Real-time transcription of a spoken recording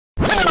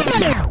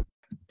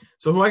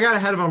So who I got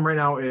ahead of him right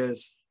now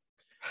is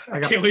I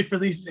can't wait for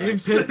these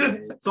names.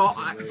 So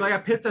I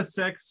got Pitts at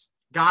 6,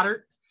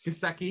 Goddard,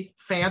 Gesicki,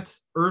 Fant,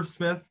 Irv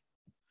Smith,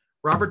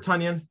 Robert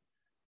Tonyan,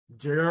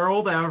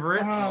 Gerald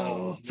Everett,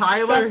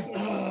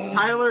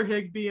 Tyler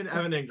Higbee, and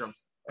Evan Ingram.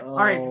 All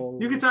right,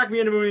 you can talk me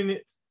into moving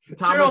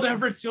Thomas. Gerald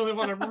Everett's the only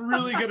one I'm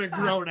really going to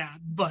groan at.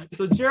 But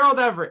so Gerald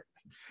Everett.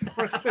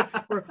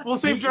 We'll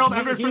save Gerald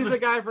Everett. He's a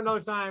guy for another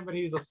time, but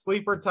he's a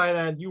sleeper tight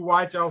end. You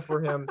watch out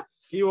for him.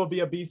 He will be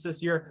a beast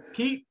this year.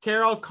 Pete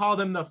Carroll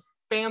called him the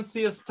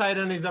fanciest tight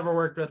end he's ever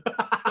worked with.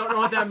 Don't know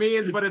what that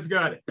means, but it's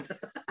good.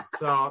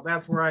 So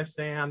that's where I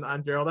stand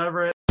on Gerald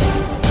Everett.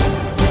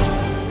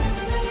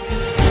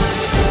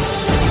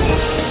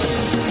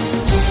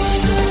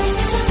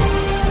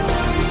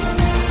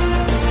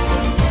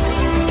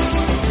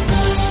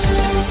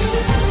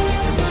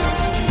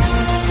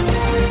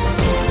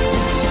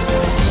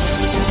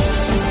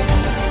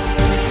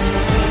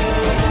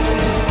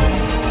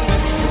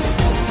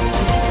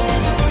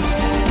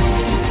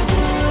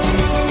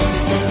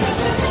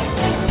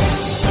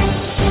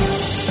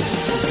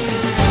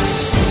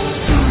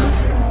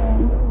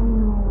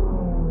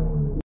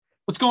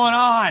 What's going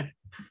on?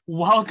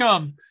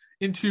 Welcome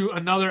into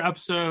another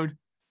episode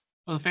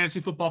of the Fantasy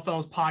Football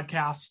Fellows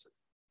podcast.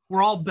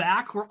 We're all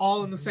back. We're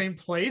all in the same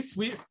place.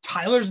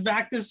 Tyler's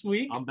back this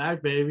week. I'm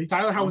back, baby.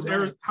 Tyler, how was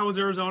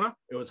Arizona?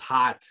 It was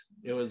hot.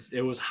 It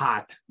was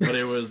hot, but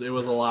it was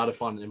a lot of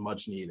fun and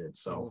much needed.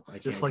 So I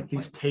just like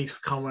these takes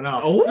coming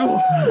up.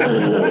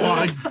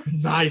 Oh,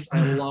 nice.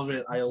 I love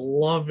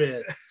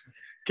it.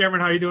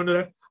 Cameron, how are you doing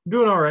today? I'm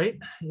doing all right.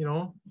 You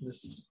know,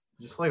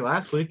 just like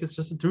last week, it's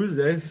just a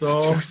Tuesday.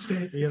 So,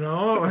 you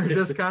know, we're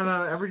just kind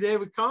of every day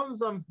it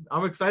comes. I'm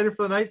excited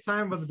for the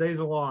nighttime, but the days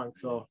are long.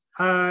 So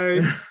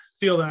I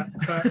feel that.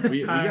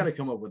 We got to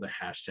come up with a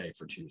hashtag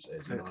for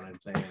Tuesdays. You know what I'm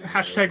saying?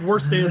 Hashtag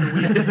worst day of the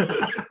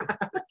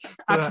week.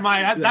 That's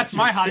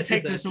my hot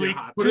take this week.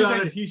 Put it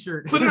on a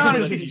t-shirt. Put it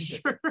on a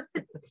t-shirt.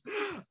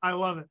 I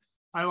love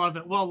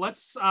it. Well,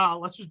 let's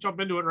just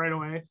jump into it right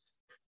away.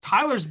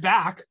 Tyler's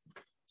back.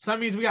 So that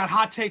means we got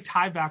Hot Take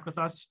Ty back with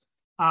us.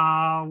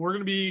 We're going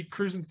to be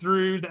cruising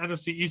through the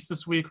NFC East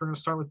this week. We're going to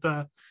start with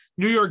the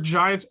New York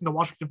Giants and the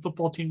Washington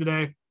football team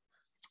today.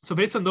 So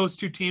based on those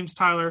two teams,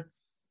 Tyler,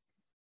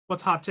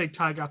 what's Hot Take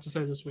Ty got to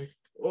say this week?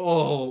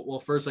 Oh, well,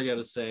 first I got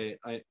to say,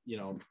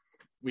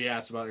 we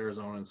asked about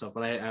Arizona and stuff,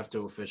 but I have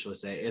to officially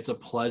say it's a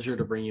pleasure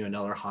to bring you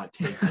another hot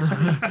take this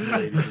week,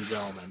 ladies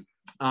and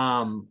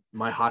gentlemen.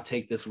 My hot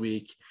take this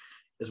week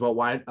is about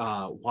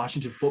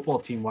Washington football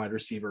team wide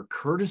receiver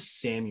Curtis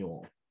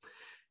Samuel.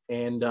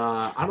 And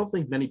I don't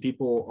think many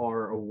people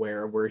are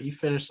aware of where he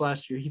finished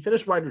last year. He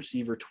finished wide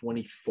receiver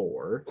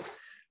 24.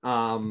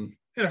 In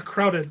a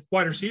crowded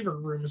wide receiver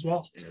room as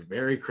well. In a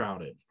very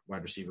crowded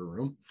wide receiver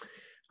room.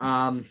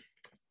 And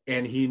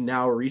he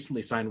now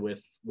recently signed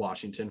with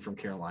Washington from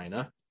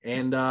Carolina.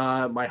 And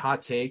my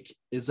hot take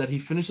is that he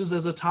finishes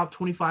as a top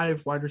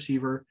 25 wide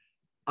receiver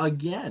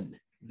again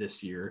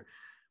this year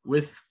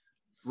with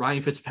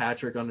Ryan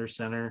Fitzpatrick under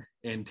center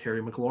and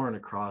Terry McLaurin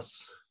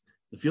across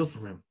the field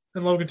from him.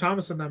 And Logan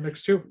Thomas in that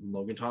mix too.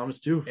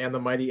 And the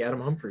mighty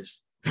Adam Humphries.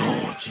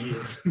 Oh,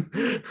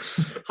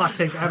 jeez. Hot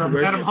take.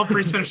 Adam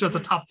Humphries finished as a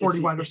top 40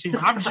 wide receiver.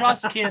 I'm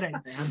just kidding.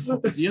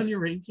 Is he on your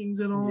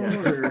rankings at all?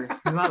 Yeah. Or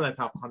he's not in that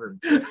top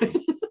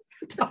 150.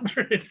 Top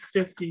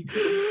 150.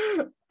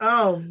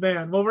 Oh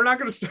man. Well, we're not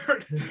going to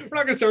start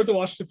with the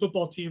Washington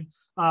football team.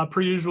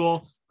 Per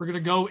usual, we're going to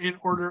go in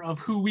order of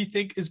who we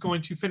think is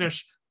going to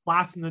finish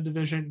last in the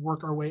division,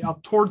 work our way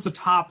up towards the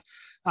top.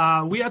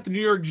 We had the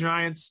New York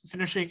Giants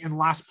finishing in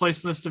last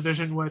place in this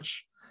division,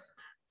 which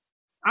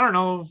I don't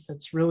know if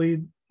it's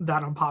really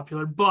that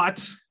unpopular,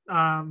 but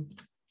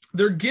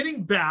they're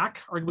getting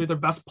back arguably their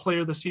best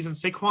player this season,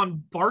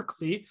 Saquon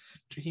Barkley,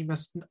 which he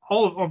missed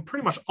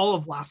pretty much all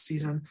of last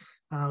season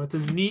with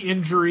his knee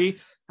injury.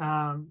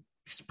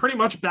 He's pretty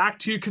much back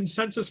to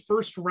consensus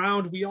first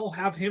round. We all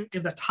have him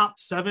in the top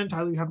 7.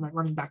 Tyler, you have him at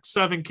running back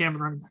 7,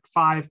 Cameron running back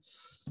 5.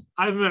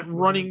 I have him at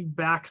running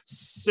back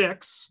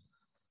 6.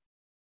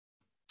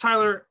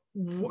 Tyler,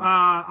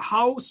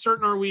 how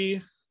certain are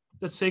we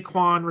that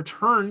Saquon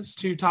returns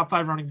to top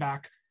 5 running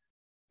back,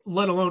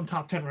 let alone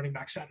top 10 running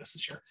back status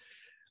this year?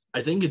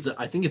 I think it's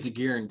a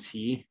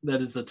guarantee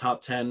that it's a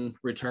top 10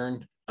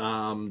 return.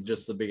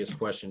 Just the biggest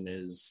question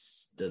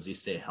is, does he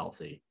stay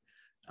healthy?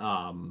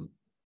 And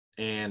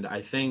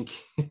I think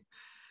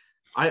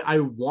I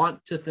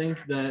want to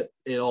think that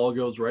it all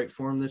goes right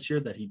for him this year,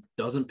 that he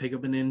doesn't pick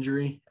up an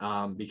injury,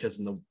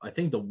 because I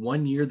think the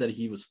 1 year that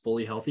he was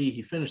fully healthy,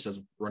 he finished as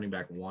running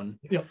back 1.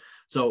 Yep.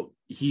 So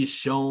he's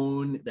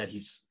shown that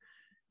he's,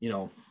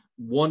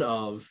 one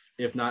of,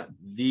 if not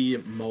the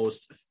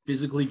most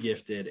physically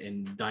gifted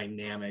and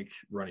dynamic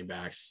running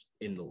backs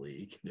in the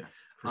league. Yeah.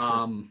 For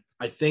sure.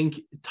 I think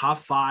top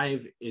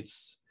 5,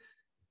 it's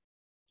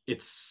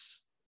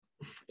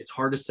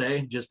hard to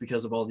say just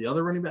because of all the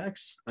other running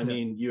backs. I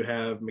mean, you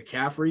have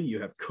McCaffrey,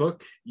 you have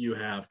Cook, you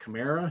have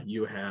Kamara,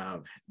 you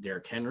have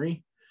Derrick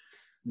Henry.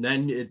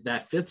 then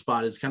that fifth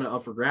spot is kind of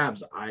up for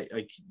grabs.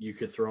 You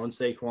could throw in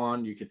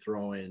Saquon, you could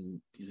throw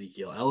in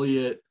Ezekiel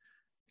Elliott,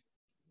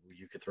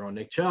 you could throw in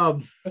Nick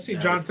Chubb. I see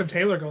Jonathan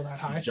Taylor go that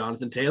high.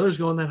 Jonathan Taylor's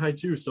going that high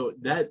too. So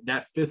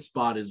that fifth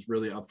spot is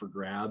really up for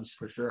grabs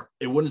for sure.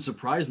 It wouldn't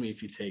surprise me if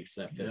he takes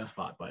that fifth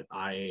spot, but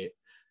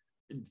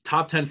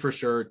top 10 for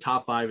sure.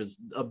 Top 5 is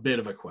a bit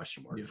of a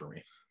question mark for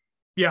me.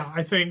 Yeah,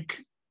 I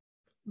think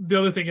the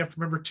other thing you have to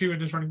remember too in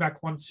his running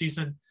back one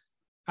season,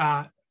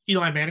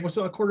 Eli Manning was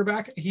still a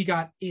quarterback. He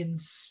got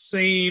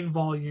insane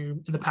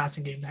volume in the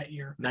passing game that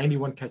year.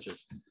 91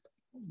 catches.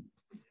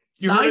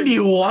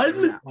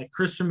 91? Like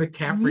Christian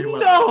McCaffrey.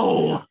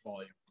 No.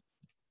 Volume.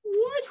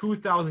 What?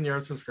 2,000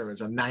 yards from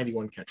scrimmage on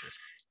 91 catches.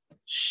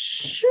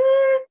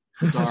 Sure.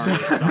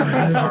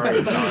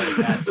 Sorry.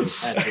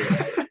 That's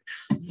it.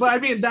 But I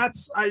mean,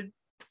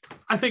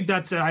 I think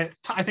that's it. I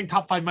think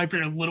top 5 might be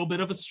a little bit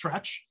of a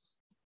stretch.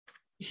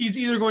 He's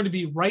either going to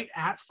be right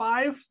at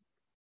 5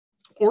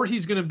 or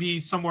he's going to be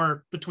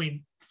somewhere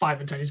between 5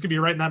 and 10. He's going to be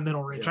right in that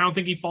middle range. I don't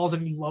think he falls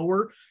any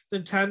lower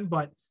than 10,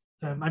 but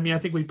I mean, I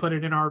think we put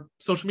it in our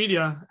social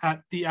media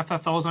at the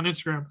FFLs on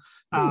Instagram.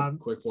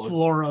 Quick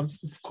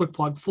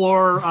plug.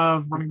 Floor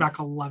of running back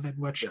 11,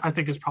 which I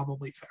think is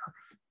probably fair.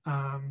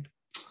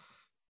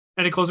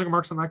 Any closing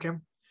remarks on that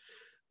game?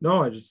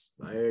 No, I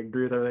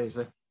agree with everything you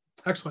say.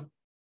 Excellent.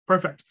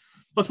 Perfect.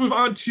 Let's move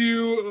on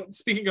to,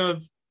 speaking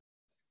of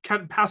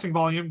passing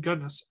volume,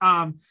 goodness.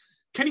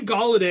 Kenny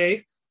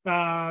Golladay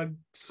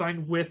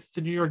signed with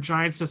the New York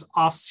Giants this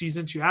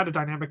offseason to add a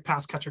dynamic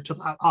pass catcher to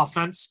that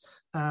offense.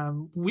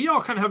 We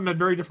all kind of have them at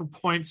very different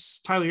points.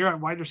 Tyler, you're at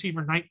wide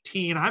receiver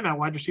 19. I'm at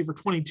wide receiver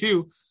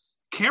 22.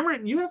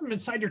 Cameron, you have him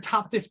inside your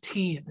top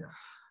 15.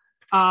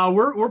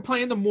 We're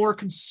playing the more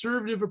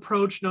conservative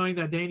approach, knowing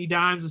that Danny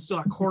Dimes is still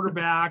at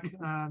quarterback,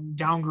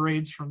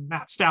 downgrades from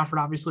Matt Stafford,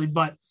 obviously,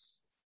 but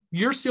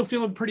you're still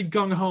feeling pretty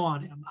gung-ho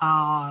on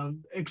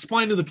him.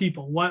 Explain to the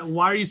people, why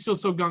are you still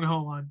so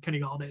gung-ho on Kenny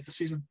Golladay this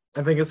season?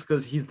 I think it's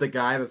because he's the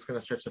guy that's going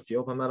to stretch the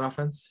field on that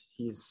offense.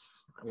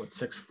 He's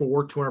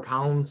 6'4", 200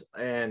 pounds,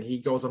 and he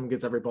goes up and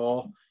gets every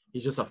ball.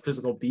 He's just a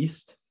physical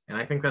beast, and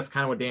I think that's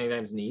kind of what Danny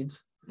Dimes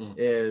needs.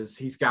 Is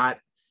he's got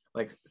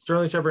like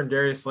Sterling Shepard and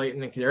Darius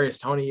Slayton and Kadarius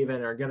Toney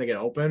even are going to get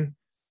open,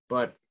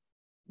 but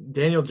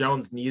Daniel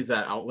Jones needs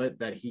that outlet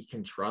that he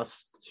can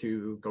trust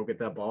to go get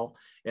that ball.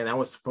 And that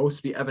was supposed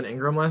to be Evan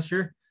Ingram last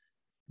year,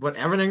 but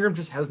Evan Ingram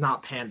just has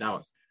not panned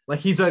out. Like,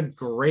 he's a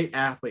great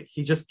athlete.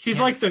 He's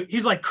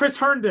like Chris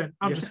Herndon.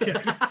 I'm just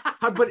kidding.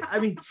 But I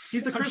mean,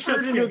 he's the Chris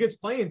Herndon who gets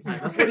playing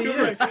time. That's what he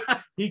is.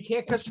 He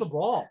can't catch the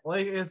ball.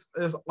 Like, it's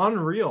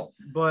unreal.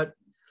 But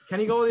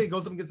Kenny Golladay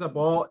goes up and gets that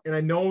ball, and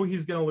I know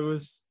he's going to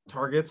lose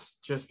targets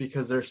just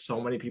because there's so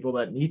many people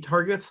that need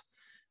targets.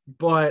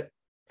 But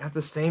at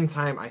the same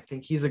time, I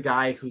think he's a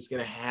guy who's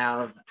going to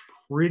have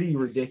pretty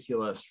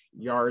ridiculous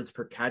yards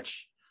per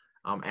catch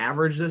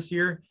average this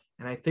year,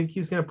 and I think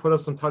he's going to put up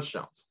some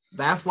touchdowns.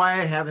 That's why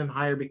I have him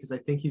higher, because I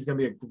think he's going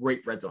to be a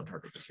great red zone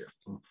target this year.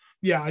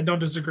 Yeah, I don't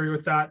disagree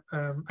with that.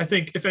 I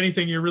think, if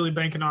anything, you're really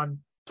banking on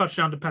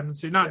touchdown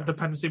dependency,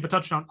 dependency, but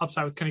touchdown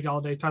upside with Kenny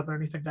Golladay. Tyler,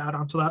 anything to add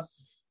on to that?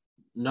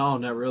 No,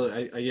 not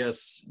really. I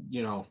guess,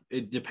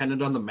 it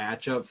depended on the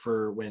matchup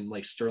for when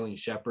like Sterling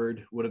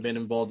Shepard would have been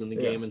involved in the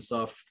game and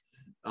stuff.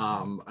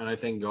 And I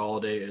think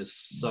Golladay is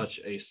such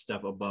a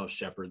step above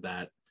Shepard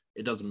that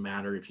it doesn't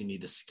matter if you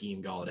need to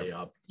scheme Golladay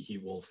up.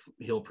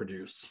 He'll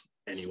produce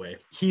anyway.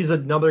 He's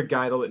another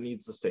guy though that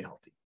needs to stay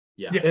healthy.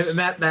 Yeah. Yes.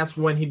 And that's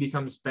when he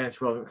becomes fantasy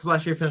relevant. Because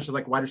last year he finished as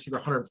like wide receiver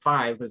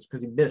 105, but it's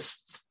because he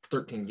missed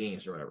 13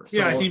 games or whatever.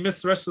 So, he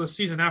missed the rest of the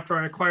season after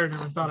I acquired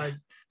him and thought I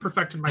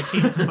perfected my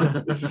team.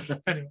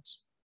 But anyways.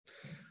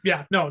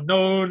 Yeah,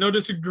 no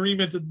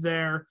disagreement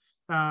there.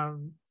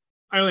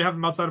 I only have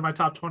him outside of my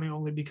top 20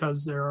 only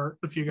because there are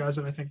a few guys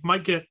that I think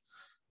might get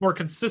more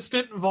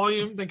consistent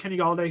volume than Kenny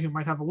Golladay, who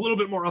might have a little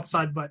bit more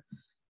upside. But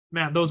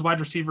man, those wide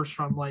receivers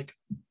from like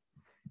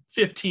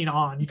 15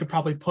 on, you could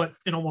probably put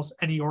in almost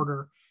any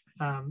order.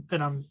 And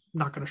I'm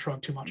not going to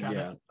shrug too much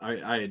at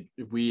it.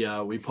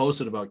 We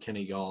posted about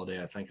Kenny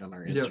Golladay, I think, on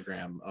our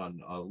Instagram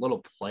on a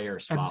little player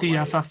spotlight.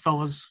 At DFF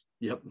fellas.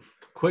 Yep.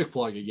 Quick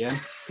plug again.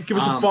 Give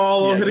us a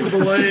follow, hit it with the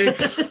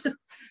legs.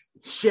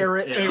 Share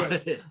it.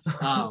 Anyways.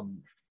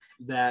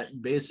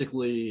 That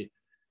basically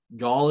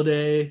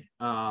Golladay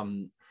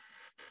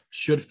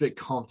should fit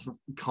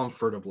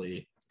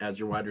comfortably as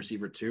your wide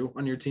receiver 2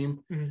 on your team.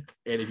 Mm-hmm.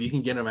 And if you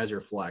can get him as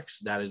your flex,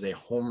 that is a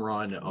home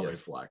run of a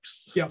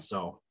flex. Yeah.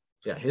 So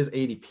his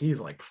ADP is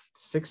like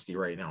 60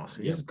 right now.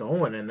 So he's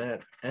going in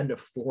that end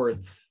of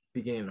 4th,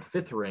 beginning of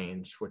 5th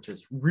range, which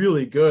is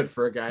really good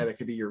for a guy that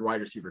could be your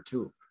wide receiver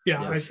 2.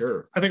 Yeah,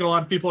 sure. I think a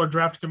lot of people are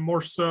drafting him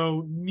more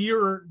so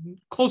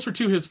closer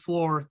to his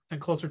floor than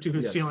closer to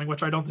his ceiling,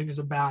 which I don't think is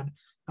a bad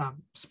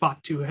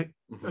spot to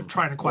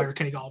try and acquire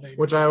Kenny Golladay.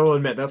 Which I will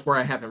admit, that's where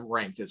I have him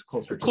ranked, is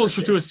closer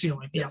to his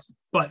ceiling. Yes,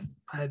 but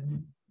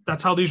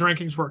that's how these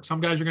rankings work. Some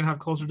guys you're going to have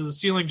closer to the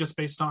ceiling just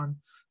based on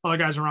other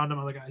guys around him.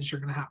 Other guys you're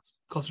going to have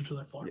closer to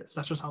their floor. Yes.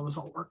 That's just how this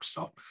all works.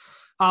 So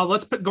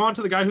let's go on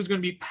to the guy who's going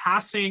to be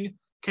passing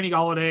Kenny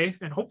Golladay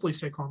and hopefully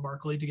Saquon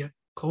Barkley to get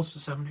close to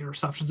 70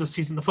 receptions this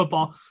season in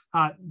football.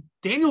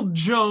 Daniel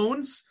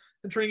Jones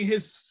entering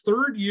his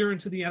third year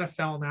into the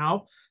NFL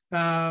now.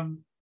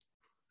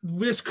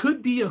 This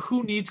could be a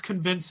who needs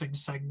convincing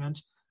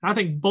segment. I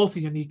think both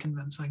of you need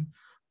convincing,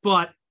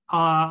 but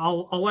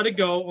I'll let it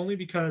go only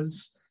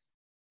because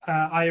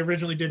I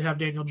originally did have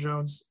Daniel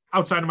Jones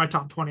outside of my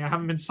top 20. I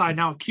have him inside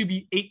now at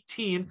QB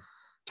 18.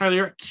 Tyler,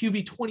 you're at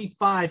QB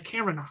 25.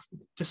 Cameron,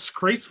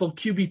 disgraceful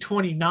QB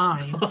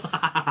 29.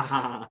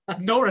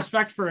 No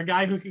respect for a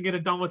guy who can get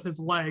it done with his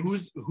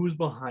legs. Who's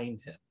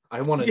behind him?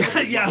 I want to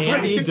know. Yeah.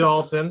 Andy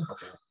Dalton.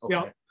 Okay.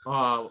 Yep.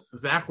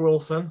 Zach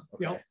Wilson.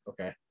 Yep.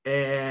 Okay.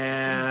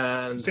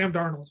 And Sam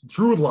Darnold.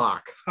 Drew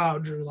Lock. Oh,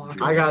 Drew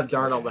Lock. I got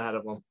Darnold ahead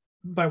of him.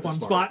 By one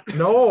Smart. spot.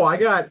 No, I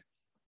got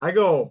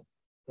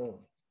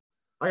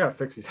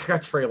Fixies. I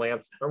got Trey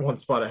Lance one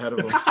spot ahead of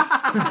him.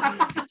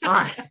 All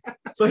right.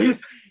 So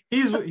he's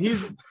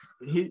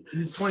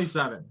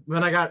 27.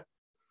 Then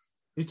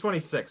he's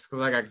 26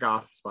 because I got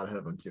Goff a spot ahead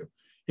of him too.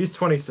 He's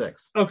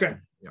 26. Okay.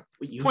 Yeah.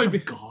 You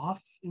have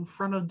Goff in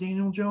front of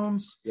Daniel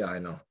Jones? Yeah, I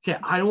know. Okay,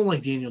 I don't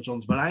like Daniel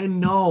Jones, but I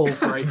know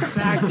for a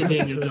fact that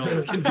Daniel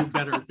Jones can do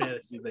better in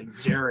fantasy than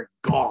Jared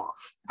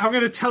Goff. I'm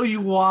going to tell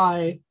you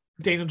why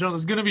Daniel Jones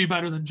is going to be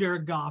better than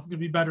Jared Goff, going to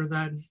be better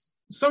than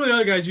some of the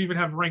other guys you even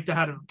have ranked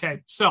ahead of him.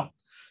 Okay, so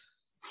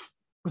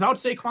without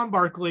Saquon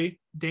Barkley,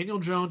 Daniel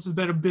Jones has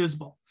been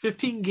abysmal.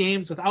 15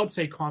 games without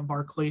Saquon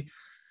Barkley,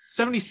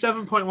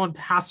 77.1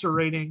 passer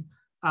rating,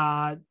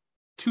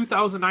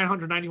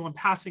 2,991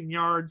 passing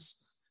yards,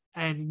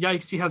 and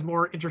yikes, he has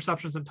more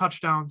interceptions than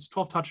touchdowns,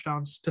 12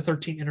 touchdowns to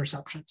 13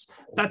 interceptions.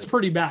 That's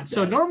pretty bad.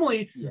 So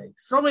normally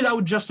that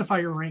would justify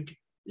your ranking.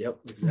 Yep.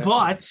 Exactly.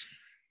 But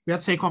we got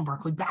Saquon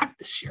Barkley back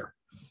this year.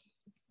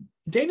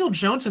 Daniel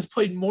Jones has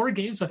played more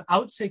games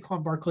without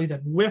Saquon Barkley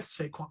than with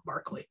Saquon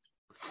Barkley.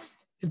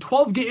 In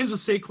 12 games with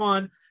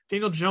Saquon,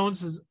 Daniel Jones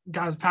has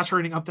got his passer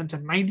rating up then to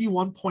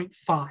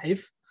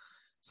 91.5,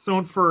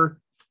 thrown for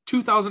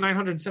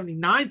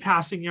 2,979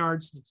 passing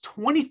yards,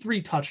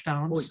 23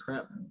 touchdowns, Holy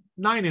crap.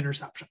 9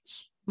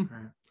 interceptions.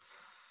 Okay.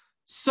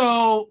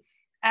 So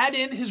add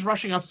in his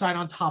rushing upside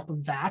on top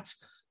of that.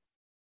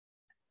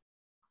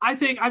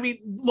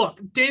 Look,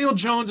 Daniel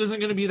Jones isn't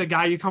going to be the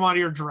guy you come out of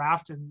your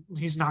draft and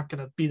he's not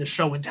going to be the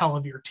show and tell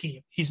of your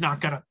team. He's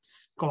not going to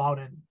go out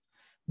and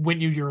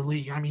win you your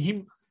league. I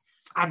mean,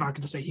 I'm not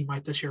going to say he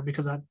might this year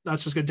because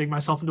that's just going to dig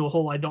myself into a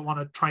hole I don't want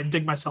to try and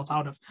dig myself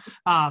out of.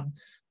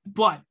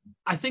 But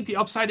I think the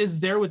upside is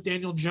there with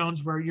Daniel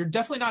Jones, where you're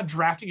definitely not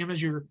drafting him as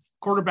your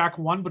quarterback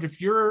one. But if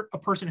you're a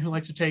person who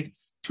likes to take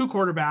 2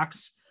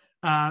 quarterbacks,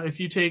 if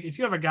you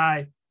have a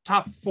guy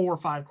top 4 or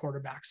 5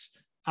 quarterbacks,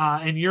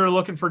 and you're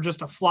looking for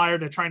just a flyer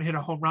to try and hit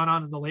a home run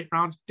on in the late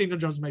rounds, Daniel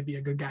Jones might be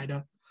a good guy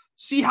to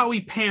see how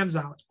he pans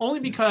out. Only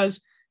because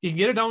he can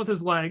get it done with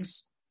his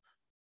legs.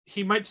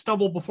 He might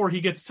stumble before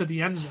he gets to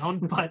the end zone,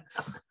 but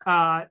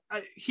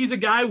he's a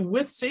guy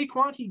with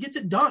Saquon. He gets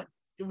it done.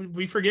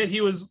 We forget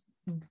he was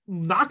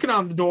knocking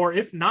on the door,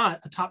 if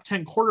not a top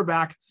 10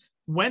 quarterback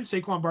when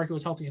Saquon Barkley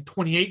was healthy in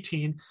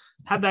 2018,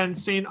 had that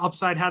insane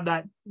upside, had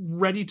that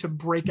ready to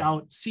break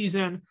out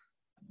season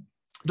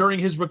during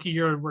his rookie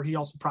year where he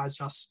also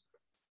surprised us.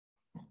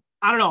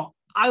 I don't know.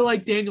 I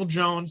like Daniel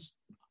Jones.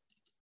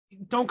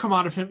 Don't come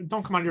out of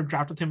your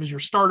draft with him as your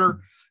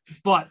starter,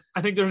 but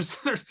I think there's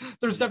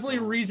definitely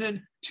a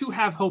reason to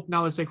have hope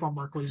now that Saquon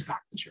Barkley is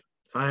back this year.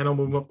 Fine, I'll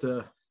move him up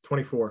to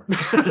 24.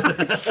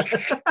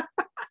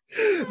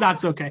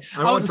 That's okay.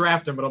 I won't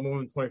draft him, but I'll move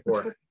him to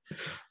 24.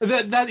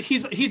 That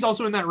he's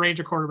also in that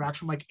range of quarterbacks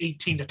from like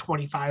 18 to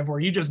 25, where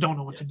you just don't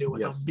know what to do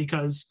with them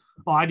because,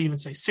 I'd even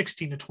say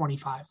 16 to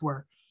 25,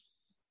 where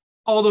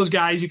all those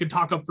guys you can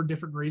talk up for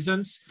different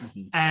reasons,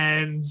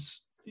 and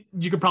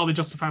you could probably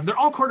justify them. They're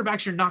all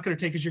quarterbacks you're not going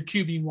to take as your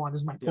QB1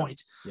 is my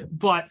point. Yeah.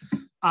 But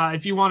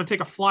if you want to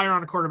take a flyer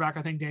on a quarterback,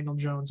 I think Daniel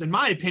Jones, in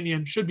my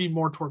opinion, should be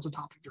more towards the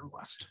top of your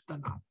list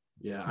than not.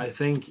 Yeah, I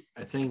think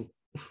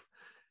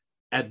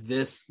at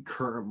this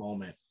current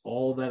moment,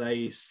 all that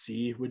I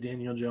see with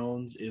Daniel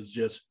Jones is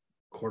just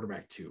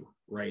quarterback 2,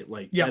 right?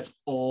 Like that's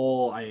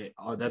all I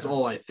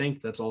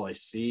think, that's all I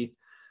see.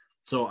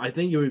 So I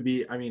think it would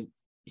be,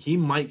 he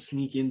might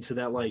sneak into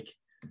that, like,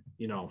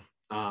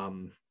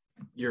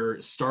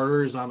 your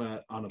starters on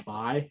a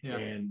bye,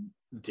 and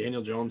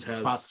Daniel Jones has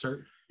spot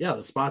start. Yeah,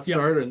 the spot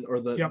start, and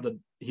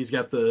he's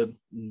got the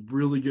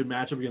really good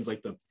matchup against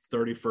like the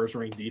 31st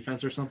ranked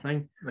defense or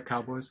something. The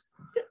Cowboys.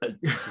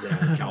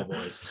 Yeah,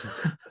 Cowboys.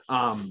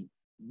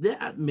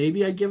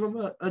 Maybe I give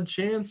him a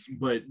chance,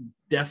 but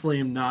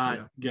definitely am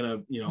not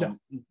gonna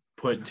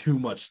put too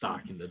much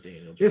stock into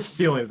Daniel Jones. His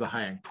ceiling is a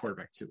high end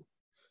quarterback too.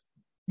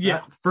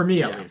 Yeah, for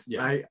me at least.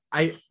 Yeah.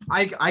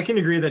 I can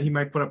agree that he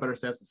might put up better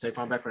stats than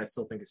Saquon back, but I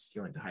still think his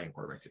ceiling's a high end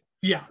quarterback too.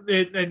 Yeah,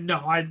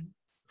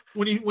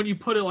 when you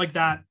put it like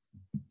that,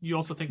 you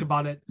also think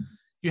about it.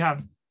 You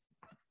have,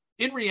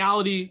 in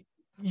reality,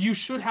 you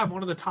should have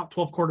one of the top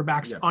 12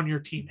 quarterbacks on your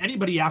team.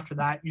 Anybody after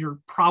that, you're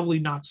probably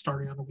not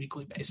starting on a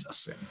weekly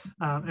basis.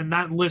 And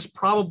that list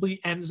probably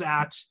ends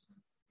at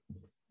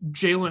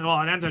Jalen.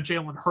 Well, it ends at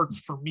Jalen Hurts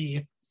for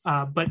me.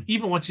 But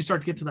even once you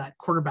start to get to that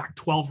quarterback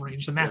 12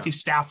 range, the Matthew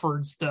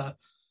Stafford's,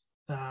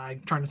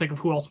 I'm trying to think of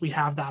who else we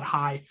have that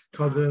high.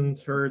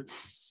 Cousins,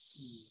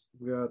 Hurts.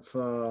 We got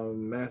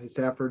some Matthew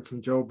Stafford,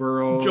 some Joe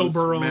Burrow,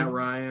 Matt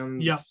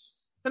Ryan. Yep.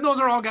 And those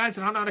are all guys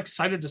that I'm not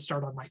excited to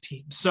start on my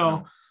team.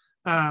 So,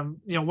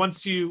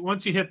 once you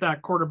hit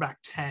that quarterback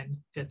 10,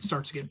 it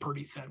starts to get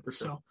pretty thin.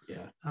 So,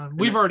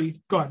 we've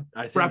already go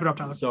ahead. Wrap it up,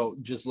 Tyler. So,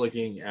 just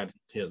looking at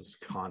his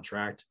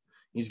contract,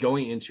 he's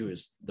going into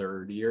his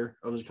third year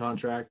of his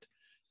contract.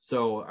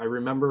 So, I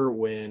remember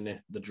when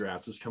the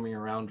draft was coming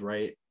around,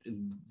 right?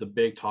 The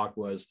big talk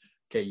was,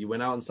 okay, you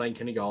went out and signed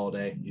Kenny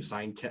Golladay, you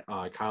signed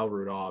Kyle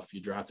Rudolph, you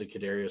drafted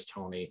Kadarius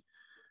Toney.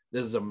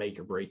 This is a make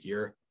or break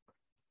year.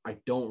 I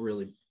don't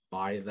really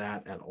buy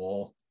that at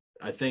all.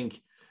 I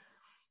think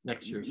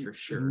next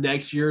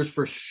year's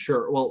for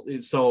sure. Well,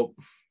 so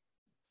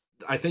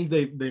I think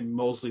they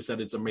mostly said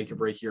it's a make or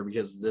break year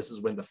because this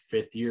is when the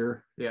fifth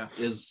year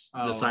is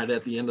decided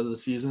at the end of the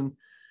season.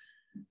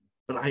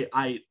 But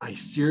I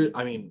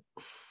mean,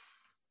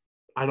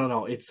 I don't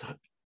know.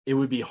 It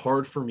would be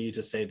hard for me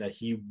to say that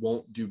he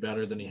won't do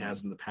better than he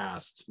has in the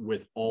past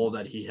with all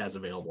that he has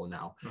available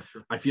now.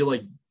 I feel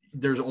like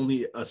there's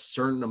only a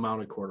certain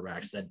amount of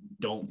quarterbacks that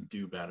don't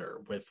do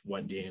better with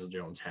what Daniel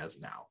Jones has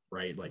now,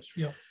 right? Like,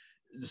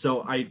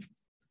 so I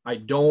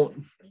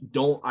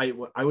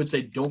would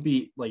say don't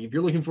be like, if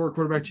you're looking for a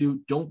quarterback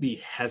too, don't be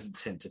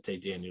hesitant to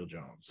take Daniel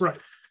Jones, right?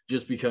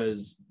 Just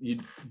because you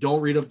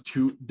don't read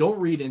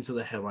into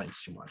the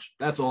headlines too much.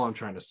 That's all I'm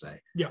trying to say.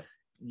 Yeah.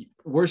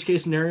 Worst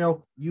case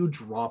scenario, you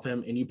drop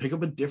him and you pick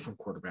up a different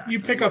quarterback. You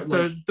pick up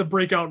the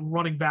breakout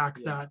running back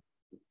that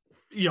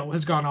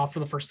has gone off for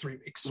the first 3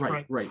 weeks.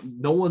 Right.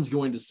 No one's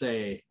going to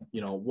say,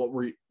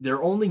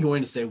 they're only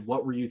going to say,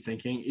 what were you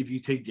thinking if you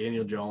take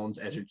Daniel Jones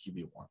as your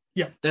QB1?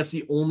 Yeah. That's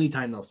the only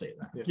time they'll say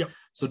that. Yeah.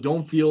 So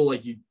don't feel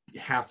like you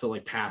have to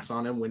pass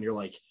on him when you're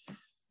like,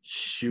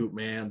 shoot,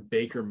 man,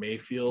 Baker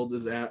Mayfield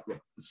is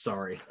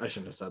sorry, I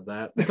shouldn't have said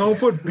that. Don't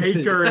put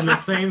Baker in the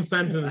same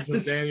sentence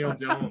as Daniel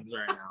Jones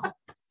right now.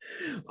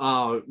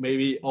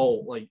 Maybe,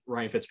 like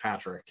Ryan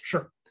Fitzpatrick.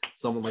 Sure.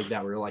 Someone like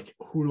that where you're like,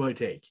 who do I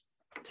take?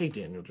 Take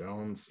Daniel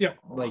Jones. Yeah.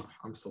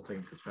 I'm still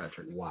taking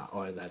Fitzpatrick. Wow.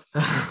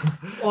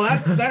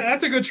 Well,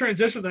 that's a good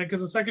transition then,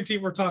 because the second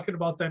team we're talking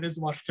about then is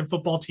the Washington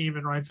football team,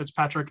 and Ryan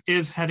Fitzpatrick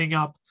is heading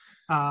up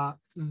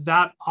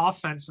that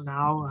offense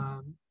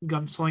now.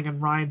 Gunslinging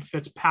Ryan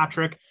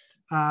Fitzpatrick.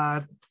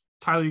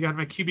 Tyler, you got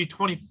him at QB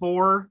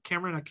 24.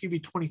 Cameron at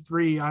QB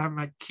 23. I have him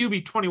at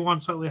QB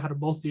 21, slightly ahead of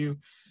both of you.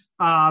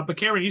 But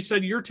Cameron, you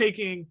said you're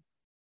taking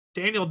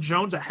Daniel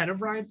Jones ahead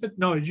of Ryan Fitz?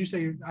 No, did you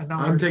say?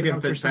 I'm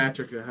taking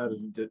Fitzpatrick ahead of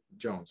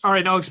Jones. All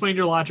right, now explain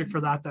your logic for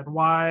that then.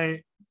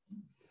 Why?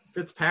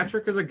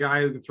 Fitzpatrick is a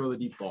guy who can throw the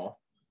deep ball,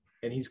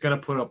 and he's going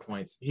to put up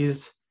points.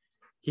 He's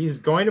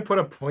going to put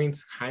up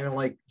points kind of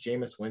like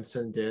Jameis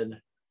Winston did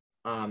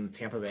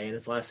Tampa Bay in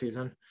his last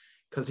season,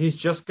 because he's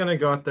just going to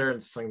go out there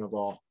and sling the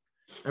ball.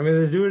 I mean,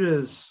 the dude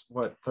is,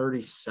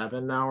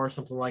 37 now or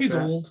something like that? He's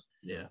old.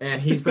 Yeah.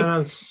 And he's been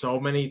on so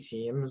many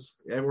teams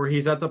where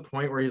he's at the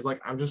point where he's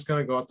like, I'm just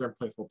going to go out there and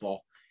play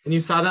football. And you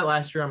saw that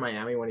last year in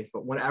Miami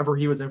whenever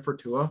he was in for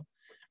Tua.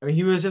 I mean,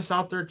 he was just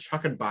out there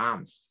chucking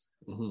bombs.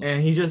 Mm-hmm.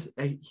 And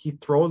he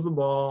throws the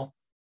ball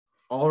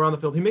all around the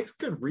field. He makes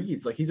good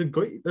reads.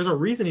 There's a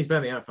reason he's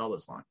been in the NFL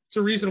this long. It's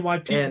a reason why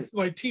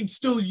teams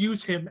still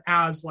use him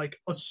as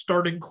a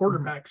starting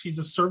quarterback. He's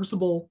a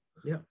serviceable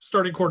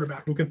starting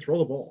quarterback who can throw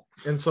the ball.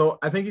 And so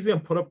I think he's going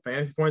to put up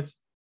fantasy points.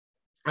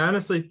 I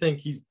honestly think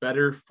he's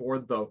better for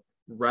the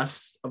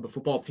rest of the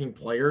football team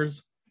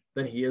players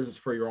than he is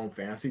for your own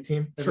fantasy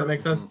team. Does that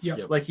make sense? Yeah.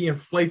 Like he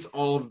inflates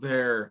all of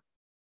their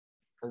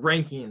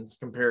rankings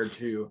compared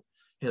to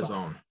his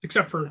own.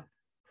 Except for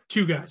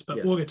 2 guys,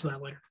 but we'll get to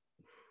that later.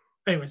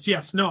 Anyways,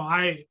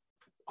 I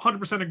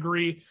 100%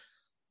 agree.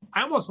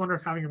 I almost wonder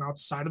if having him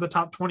outside of the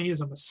top 20 is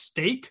a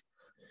mistake,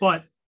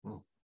 but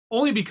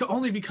only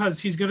because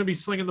he's going to be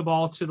slinging the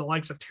ball to the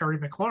likes of Terry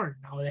McLaurin.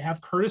 Now they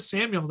have Curtis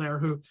Samuel there,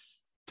 who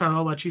Tyler,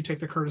 I'll let you take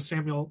the Curtis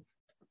Samuel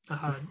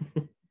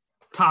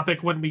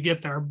topic when we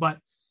get there, but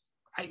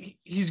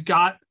he's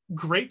got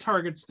great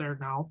targets there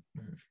now.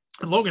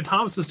 And Logan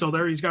Thomas is still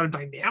there. He's got a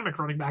dynamic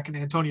running back in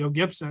Antonio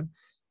Gibson.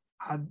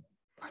 I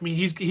mean,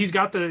 he's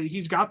got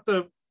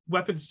the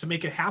weapons to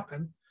make it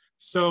happen.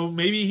 So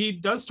maybe he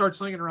does start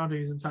slinging around and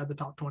he's inside the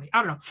top 20. I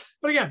don't know.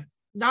 But again,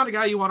 not a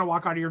guy you want to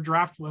walk out of your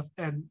draft with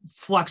and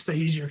flex that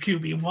he's your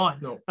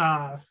QB1.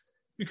 No.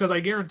 Because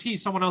I guarantee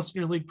someone else in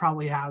your league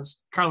probably has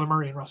Kyler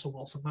Murray and Russell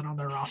Wilson then on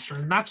their roster,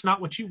 and that's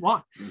not what you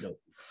want.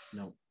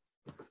 No.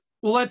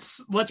 Well,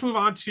 let's move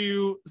on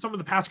to some of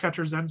the pass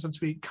catchers then,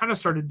 since we kind of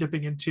started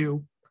dipping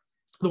into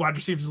the wide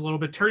receivers a little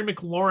bit. Terry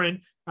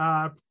McLaurin,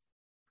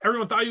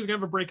 everyone thought he was going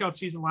to have a breakout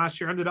season last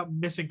year, ended up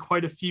missing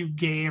quite a few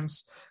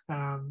games.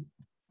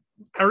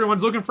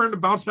 Everyone's looking for him to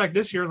bounce back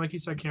this year. Like you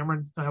said,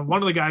 Cameron,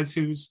 one of the guys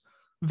whose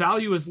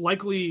value is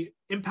likely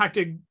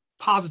impacted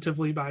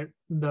positively by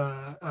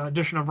the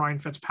addition of Ryan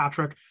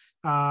Fitzpatrick.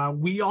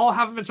 We all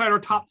have him inside our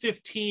top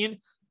 15.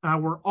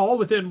 We're all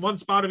within one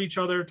spot of each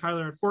other.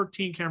 Tyler at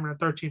 14, Cameron at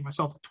 13,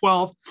 myself at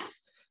 12.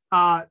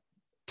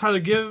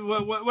 Tyler,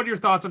 what are your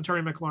thoughts on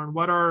Terry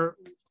McLaurin?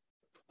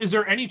 Is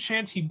there any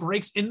chance he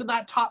breaks into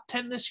that top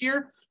 10 this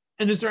year?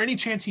 And is there any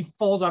chance he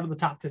falls out of the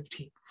top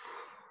 15?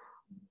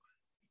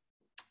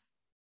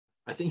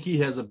 I think he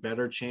has a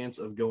better chance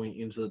of going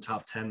into the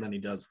top 10 than he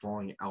does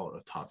falling out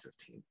of top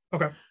 15.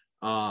 Okay.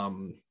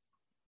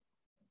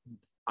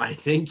 I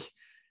think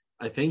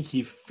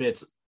he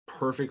fits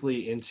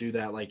perfectly into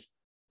that like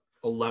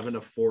 11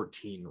 to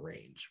 14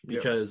 range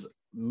because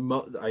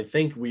I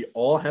think we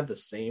all have the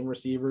same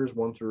receivers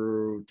 1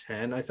 through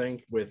 10, I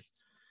think, with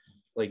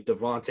like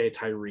Devontae,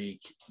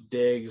 Tyreek,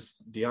 Diggs,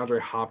 DeAndre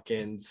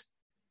Hopkins,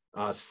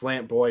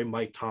 Slant Boy,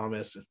 Mike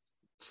Thomas,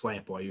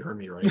 Slant Boy, you heard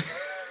me right.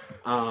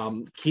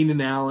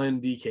 Keenan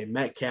Allen, DK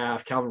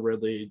Metcalf, Calvin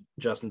Ridley,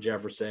 Justin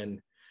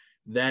Jefferson.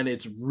 Then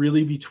it's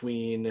really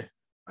between,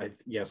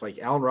 like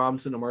Allen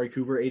Robinson, Amari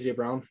Cooper, AJ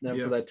Brown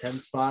for that 10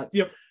 spot.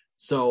 Yep.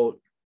 So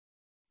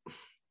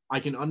I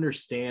can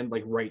understand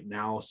like right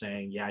now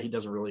saying, he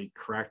doesn't really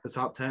crack the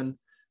top 10,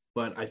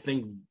 but I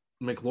think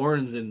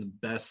McLaurin's in the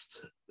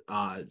best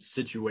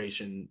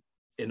situation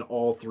in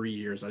all 3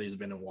 years that he's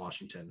been in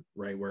Washington,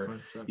 right? Where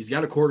 100%. He's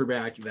got a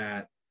quarterback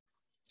that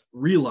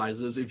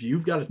realizes if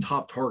you've got a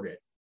top target,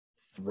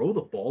 throw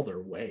the ball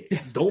their way.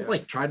 Don't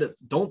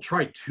don't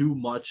try too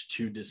much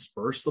to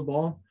disperse the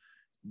ball.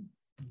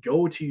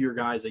 Go to your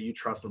guys that you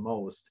trust the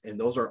most, and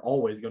those are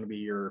always going to be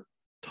your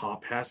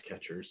top pass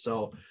catchers.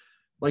 So,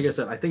 like I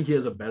said, I think he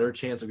has a better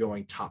chance of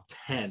going top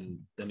 10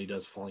 than he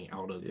does falling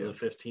out of the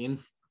 15.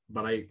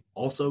 But I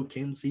also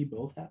can see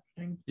both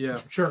happening. Yeah,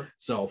 sure.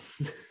 So,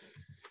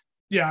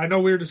 yeah, I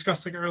know we were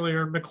discussing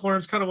earlier.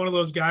 McLaurin's kind of one of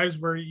those guys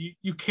where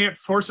you can't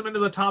force him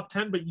into the top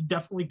 10, but you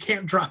definitely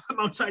can't drop him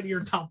outside of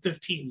your top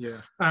 15.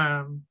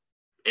 Yeah.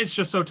 It's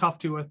just so tough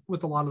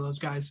with a lot of those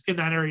guys in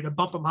that area to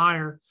bump them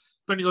higher.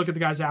 But you look at the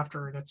guys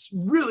after, and it's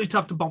really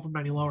tough to bump them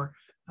any lower.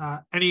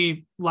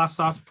 Any last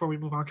thoughts before we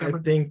move on,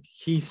 Cameron? I think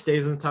he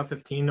stays in the top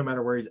 15 no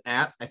matter where he's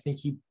at. I think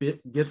he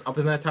gets up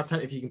in that top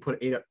 10 if he can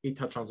put eight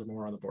touchdowns or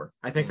more on the board.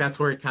 I think that's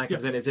where it kind of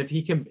comes in, is if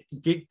he can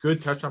get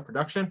good touchdown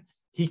production,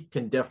 he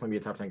can definitely be a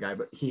top 10 guy,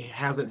 but he's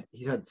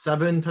had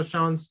 7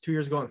 touchdowns 2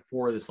 years ago and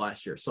 4 this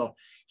last year. So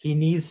he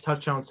needs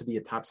touchdowns to be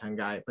a top 10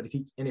 guy, but if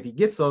he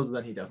gets those,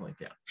 then he definitely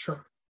can.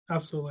 Sure.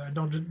 Absolutely. I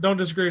don't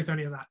disagree with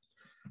any of that.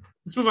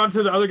 Let's move on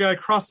to the other guy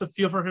across the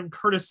field from him,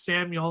 Curtis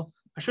Samuel.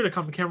 I should have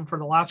come to Cameron for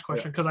the last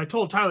question because I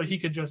told Tyler he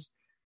could just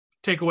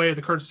take away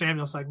the Curtis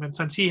Samuel segment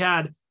since he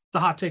had the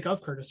hot take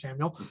of Curtis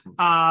Samuel.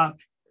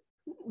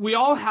 We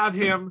all have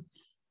him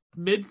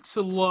mid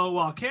to low.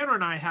 Well, Cameron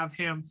and I have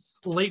him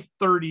late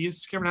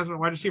 30s. Cameron has him at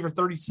wide receiver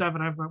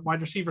 37. I have him at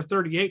wide receiver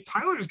 38.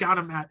 Tyler's got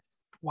him at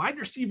wide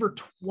receiver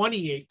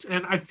 28.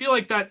 And I feel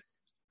like that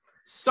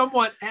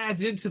somewhat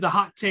adds into the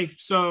hot take.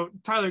 So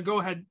Tyler, go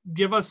ahead.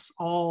 Give us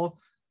all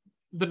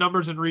the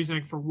numbers and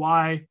reasoning for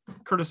why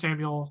Curtis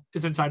Samuel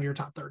is inside your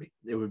top 30.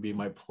 It would be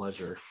my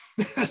pleasure.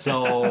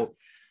 So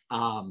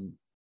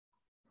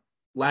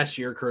last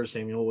year, Curtis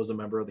Samuel was a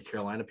member of the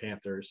Carolina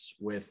Panthers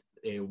with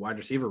a wide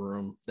receiver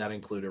room that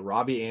included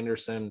Robbie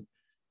Anderson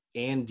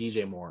and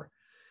DJ Moore.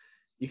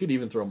 You could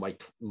even throw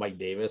Mike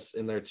Davis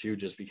in there too,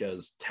 just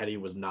because Teddy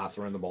was not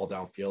throwing the ball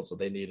downfield, so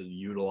they needed to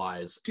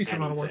utilize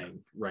anything,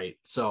 right?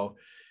 So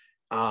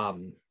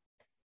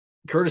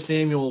Curtis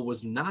Samuel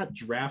was not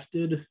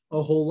drafted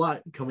a whole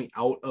lot coming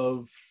out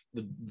of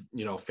the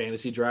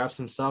fantasy drafts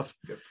and stuff,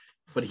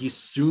 but he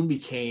soon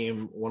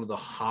became one of the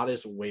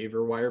hottest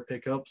waiver wire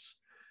pickups,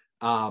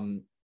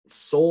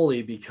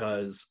 solely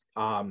because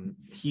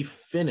he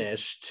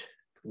finished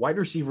wide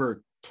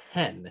receiver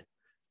 10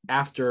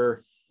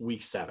 after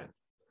week 7.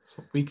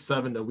 So week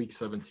 7 to week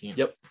 17.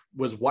 Yep,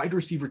 was wide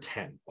receiver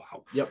 10.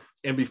 Wow. Yep,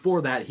 and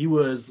before that he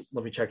was,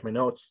 let me check my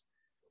notes,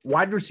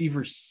 wide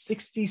receiver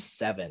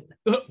 67.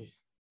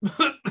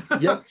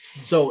 Yep.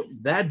 So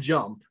that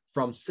jump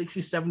from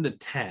 67 to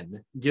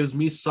 10 gives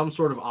me some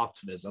sort of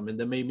optimism, and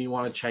then made me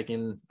want to check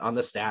in on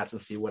the stats and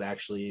see what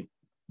actually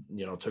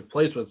took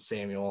place with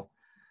Samuel.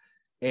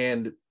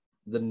 And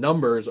the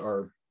numbers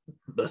are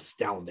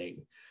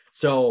astounding.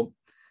 So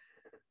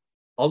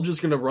I'm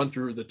just going to run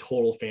through the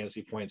total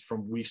fantasy points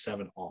from week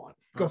 7 on.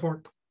 Go for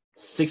it.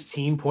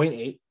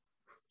 16.8,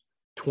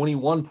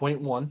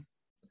 21.1,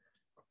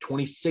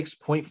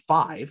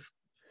 26.5.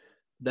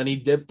 Then he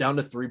dipped down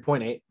to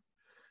 3.8,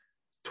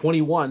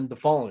 21 the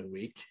following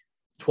week,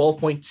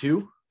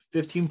 12.2,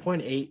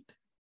 15.8,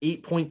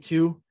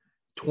 8.2,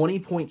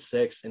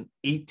 20.6, and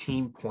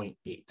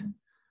 18.8.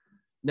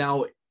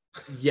 Now,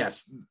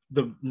 yes,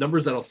 the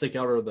numbers that'll stick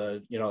out are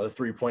the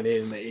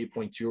 3.8 and the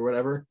 8.2 or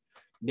whatever.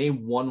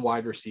 Name one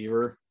wide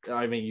receiver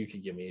I mean, you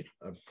could give me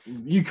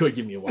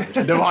a wide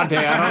receiver.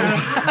 Devontae Adams.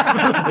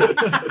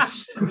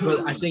 But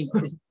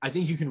I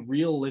think you can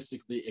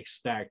realistically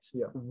expect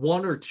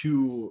one or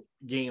two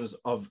games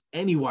of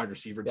any wide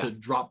receiver to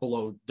drop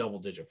below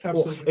double-digit.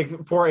 Absolutely.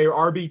 Well, for a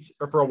RB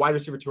or for a wide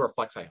receiver to or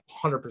flex,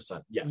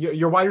 100%. Yes.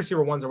 Your wide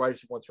receiver ones are wide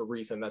receiver ones for a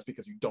reason. That's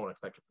because you don't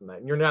expect it from that.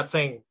 And you're not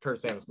saying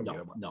Curtis Samuel's going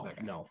to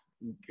be No.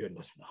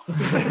 Goodness,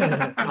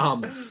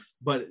 no.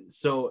 But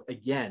so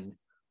again,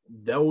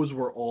 those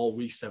were all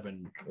week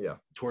 7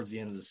 towards the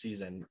end of the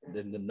season.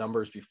 Then the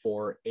numbers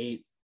before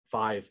 8,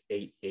 5,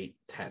 8, 8,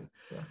 10.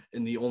 Yeah.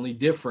 And the only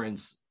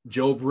difference,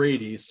 Joe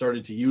Brady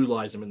started to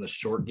utilize him in the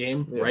short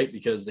game, right?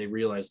 Because they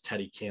realized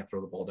Teddy can't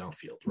throw the ball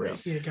downfield, right?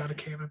 He got a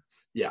cannon.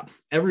 Yeah.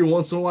 Every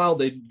once in a while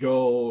they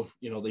go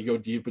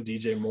deep with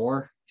DJ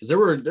Moore. Because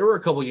there were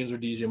a couple of games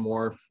where DJ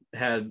Moore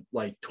had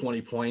like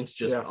 20 points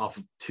just off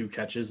of 2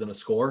 catches and a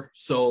score.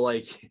 So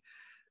like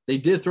they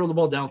did throw the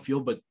ball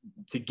downfield, but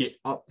to get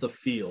up the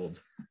field,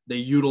 they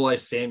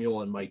utilized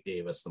Samuel and Mike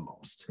Davis the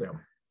most. Yeah.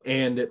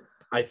 And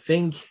I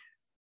think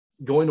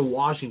going to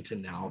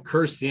Washington now,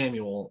 Curtis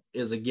Samuel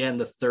is again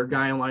the third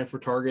guy in line for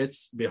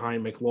targets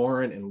behind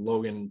McLaurin and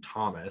Logan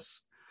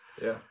Thomas.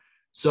 Yeah.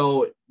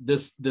 So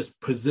this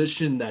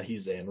position that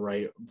he's in,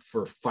 right,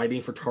 for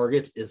fighting for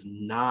targets is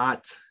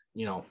not,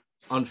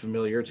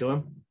 unfamiliar to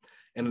him.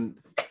 And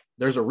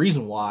there's a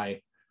reason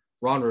why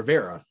Ron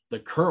Rivera, the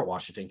current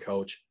Washington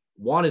coach,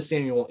 wanted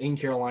Samuel in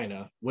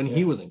Carolina when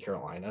he was in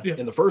Carolina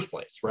in the first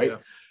place, right? Yeah.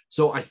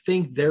 So I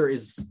think there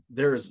is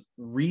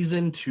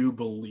reason to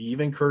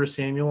believe in Curtis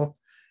Samuel.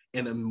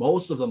 And in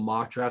most of the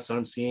mock drafts that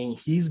I'm seeing,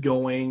 he's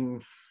probably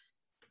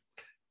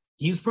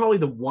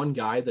the one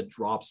guy that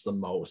drops the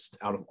most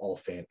out of all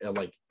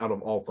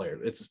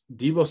players. It's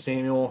Deebo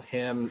Samuel,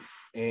 him,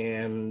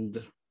 and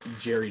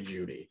Jerry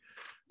Jeudy.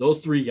 Those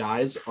 3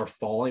 guys are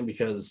falling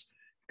because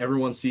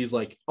everyone sees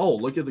like, oh,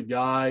 look at the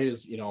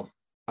guys,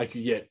 I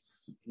could get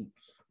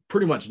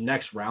pretty much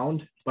next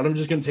round, but I'm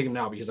just going to take him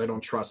now because I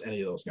don't trust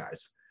any of those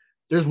guys.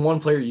 There's one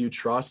player you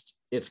trust.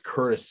 It's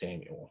Curtis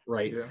Samuel,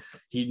 right? Yeah.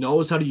 He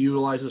knows how to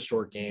utilize a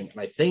short game.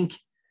 And I think,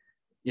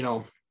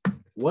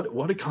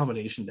 what a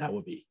combination that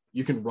would be.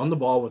 You can run the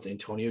ball with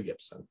Antonio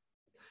Gibson.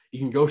 You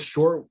can go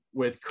short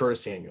with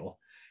Curtis Samuel,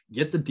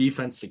 get the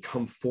defense to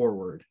come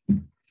forward,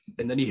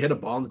 and then you hit a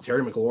bomb to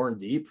Terry McLaurin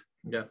deep.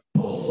 Yeah.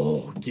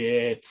 Oh,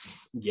 get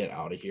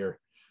out of here.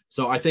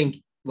 So I think,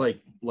 like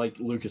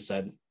Lucas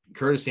said,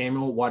 Curtis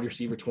Samuel, wide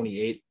receiver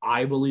 28,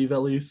 I believe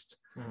at least,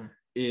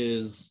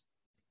 is,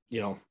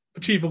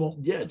 achievable.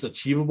 Yeah, it's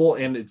achievable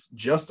and it's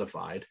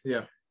justified.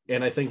 Yeah.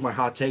 And I think my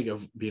hot take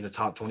of being a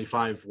top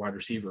 25 wide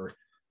receiver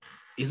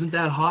isn't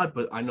that hot,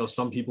 but I know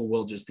some people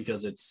will just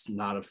because it's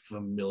not a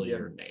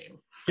familiar name.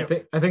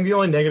 I think the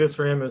only negatives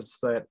for him is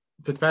that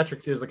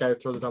Fitzpatrick is the guy who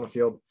throws it down the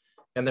field,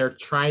 and they're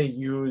trying to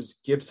use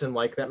Gibson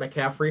like that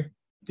McCaffrey.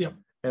 Yep.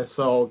 And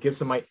so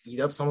Gibson might eat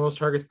up some of those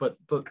targets, but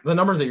the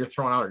numbers that you're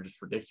throwing out are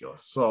just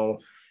ridiculous. So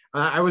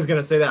I was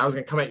going to say that I was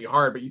going to come at you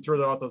hard, but you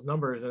throw out those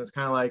numbers and it's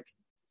kind of like,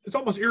 it's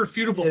almost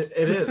irrefutable. It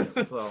is.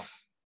 So,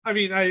 I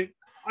mean,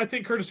 I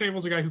think Curtis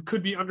Samuel's a guy who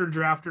could be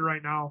underdrafted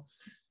right now.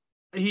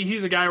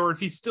 He's a guy where if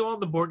he's still on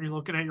the board and you're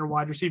looking at your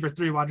wide receiver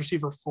 3, wide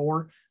receiver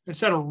 4,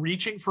 instead of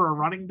reaching for a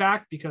running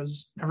back,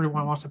 because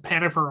everyone wants to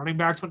panic for running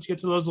backs once you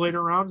get to those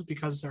later rounds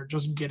because they're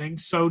just getting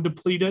so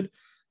depleted,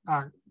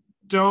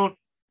 don't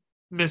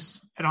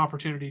miss an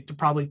opportunity to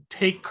probably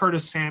take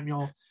Curtis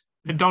Samuel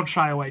and don't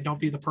shy away. Don't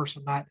be the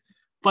person that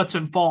lets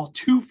him fall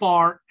too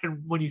far.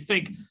 And when you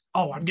think,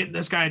 oh, I'm getting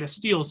this guy to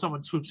steal,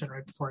 someone swoops in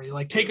right before you.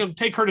 Like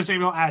take Curtis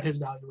Samuel at his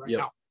value right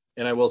now.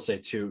 And I will say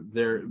too,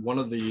 one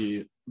of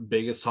the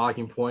biggest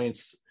talking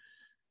points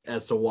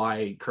as to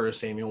why Curtis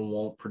Samuel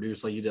won't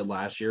produce like he did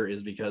last year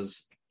is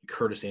because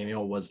Curtis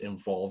Samuel was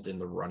involved in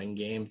the running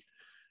game.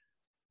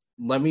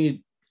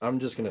 I'm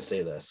just going to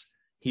say this.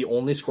 He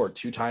only scored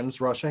 2 times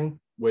rushing,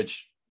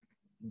 which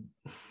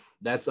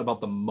that's about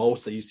the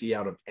most that you see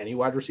out of any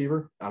wide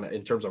receiver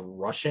in terms of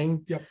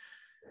rushing. Yep.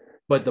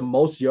 But the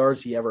most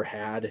yards he ever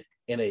had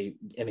in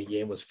a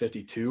game was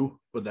 52,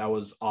 but that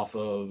was off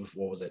of,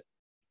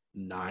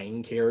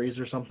 9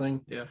 carries or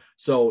something. Yeah.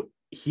 So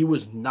he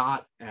was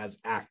not as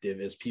active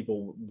as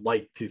people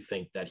like to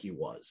think that he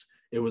was.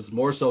 It was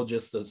more so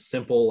just a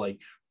simple,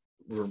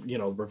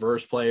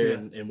 reverse play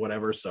and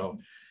whatever. So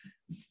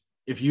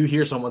if you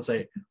hear someone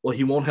say, well,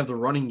 he won't have the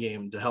running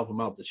game to help him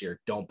out this year,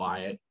 don't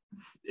buy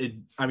it.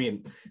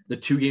 The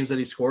 2 games that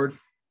he scored,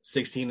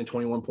 16 and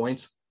 21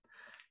 points,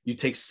 you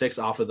take 6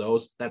 off of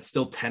those, that's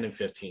still 10 and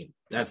 15.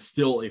 That's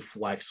still a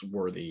flex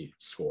worthy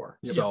score.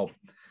 Yep. So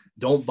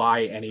don't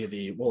buy any of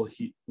the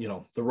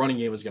running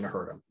game is going to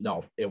hurt him.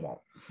 No, it won't.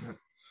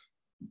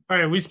 All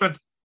right. We spent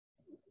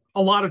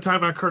a lot of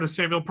time on Curtis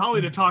Samuel,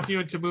 probably to talk you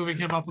into moving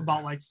him up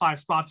about 5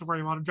 spots of where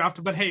you want to draft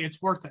him, but hey,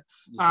 it's worth it.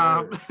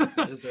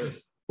 Yes, sir.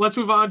 Let's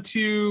move on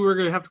to, we're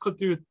going to have to clip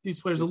through these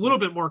players a little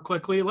bit more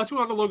quickly. Let's move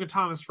on to Logan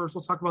Thomas first.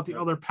 Let's talk about the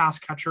other pass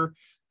catcher.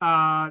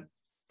 Tyler,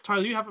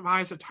 you have him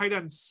highest at tight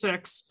end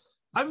 6.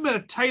 I've been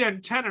a tight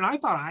end 10, and I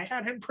thought I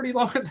had him pretty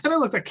low. And then I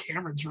looked at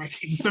Cameron's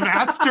rankings,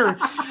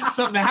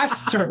 the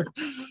master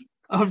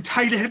of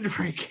tight end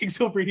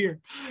rankings over here.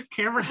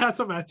 Cameron has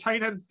him at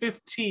tight end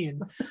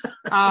 15.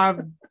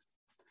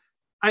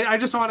 I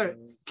just want to,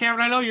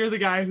 Cameron, I know you're the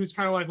guy who's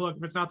kind of like, look,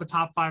 if it's not the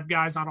top 5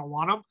 guys, I don't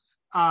want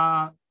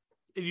them.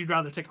 You'd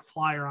rather take a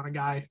flyer on a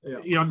guy,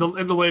 in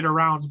the later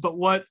rounds.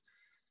 But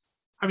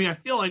I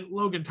feel like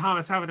Logan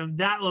Thomas having him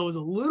that low is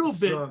a little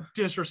bit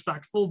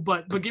disrespectful,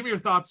 but give me your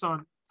thoughts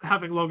on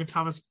having Logan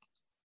Thomas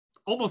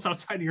almost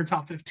outside of your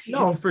top 15.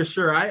 No, for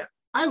sure.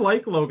 I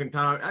like Logan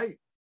Thomas.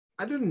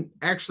 I didn't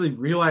actually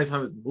realize I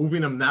was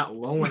moving him that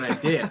low when I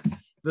did.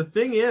 The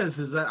thing is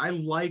that I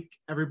like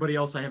everybody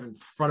else I have in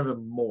front of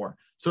him more.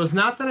 So it's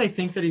not that I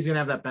think that he's going to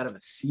have that bad of a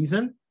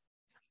season.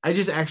 I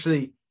just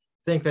actually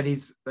think that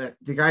that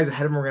the guys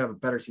ahead of him are going to have a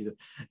better season.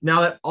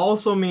 Now that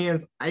also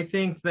means I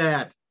think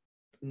that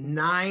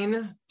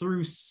 9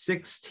 through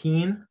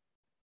 16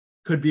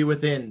 could be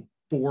within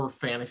 4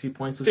 fantasy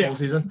points this whole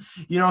season.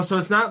 So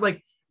it's not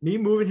like me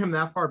moving him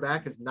that far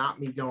back is not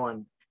me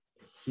going,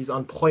 he's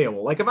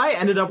unplayable. Like if I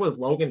ended up with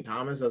Logan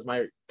Thomas as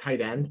my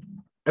tight end,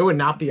 I would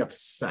not be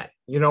upset.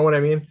 You know what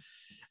I mean?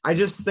 I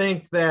just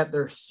think that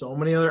there's so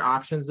many other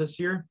options this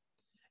year.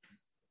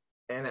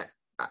 And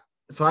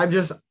so I'm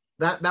just,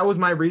 that was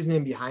my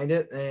reasoning behind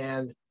it.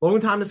 And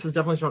Logan Thomas has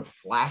definitely shown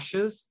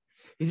flashes.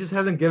 He just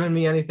hasn't given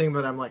me anything,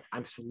 but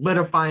I'm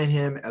solidifying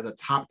him as a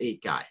top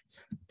 8 guy.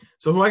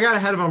 So who I got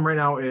ahead of him right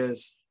now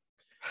is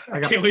I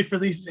can't wait for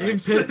these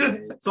names.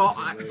 So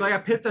I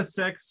got Pitts at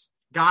 6,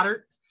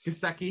 Goddard,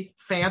 Gesicki,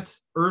 Fant,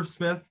 Irv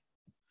Smith,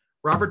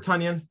 Robert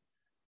Tonyan,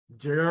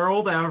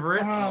 Gerald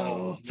Everett,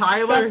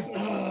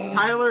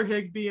 Tyler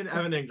Higbee, and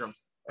Evan Ingram.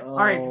 All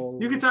right,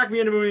 you can talk me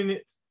into moving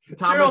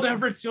Thomas. Gerald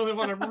Everett's the only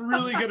one I'm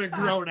really going to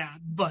groan at.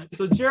 But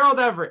so Gerald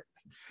Everett.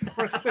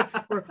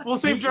 We'll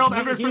save Gerald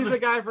Everett. He's a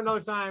guy for another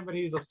time, but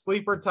he's a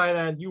sleeper tight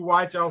end. You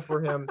watch out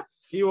for him.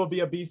 He will be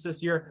a beast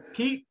this year.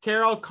 Pete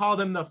Carroll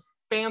called him the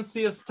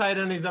fanciest tight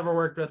end he's ever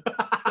worked with.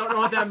 Don't know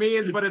what that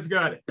means, but it's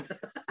good.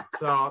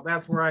 So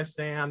that's where I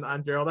stand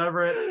on Gerald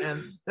Everett.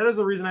 And that is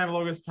the reason I have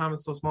Logan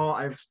Thomas so small.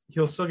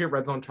 He'll still get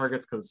red zone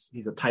targets because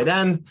he's a tight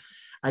end.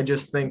 I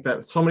just think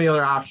that so many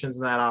other options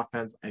in that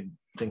offense, I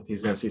think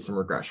he's going to see some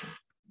regression.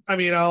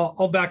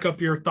 I'll back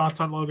up your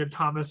thoughts on Logan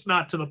Thomas,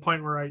 not to the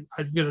point where I'm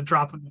going to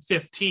drop him to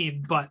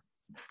 15, but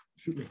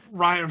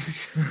Ryan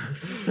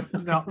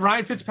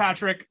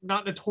Fitzpatrick,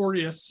 not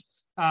notorious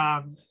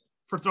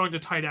for throwing to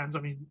tight ends.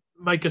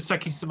 Mike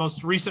Gesicki's the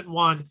most recent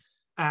one,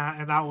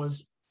 and that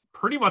was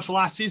pretty much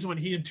last season when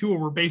he and Tua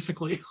were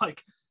basically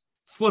like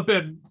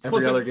flipping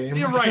every other game.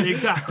 You're right,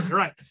 exactly. You're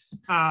right.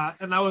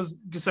 And that was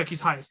Gesicki's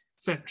highest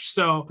finish.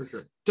 So for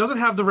sure. Doesn't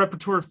have the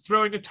repertoire of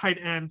throwing to tight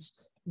ends.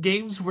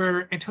 Games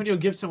where Antonio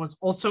Gibson was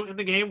also in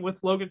the game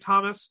with Logan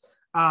Thomas.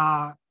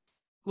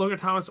 Logan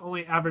Thomas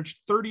only averaged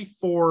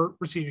 34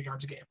 receiving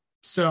yards a game.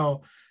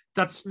 So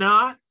that's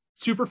not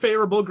super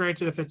favorable.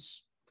 Granted, if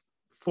it's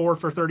 4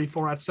 for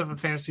 34 at 7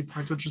 fantasy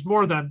points, which is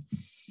more than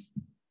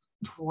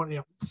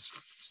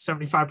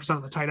 75%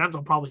 of the tight ends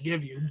I'll probably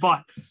give you,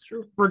 but it's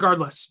true.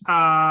 Regardless,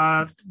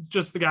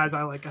 just the guys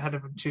I like ahead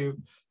of him too.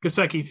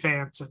 Gesicki,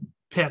 Fant, and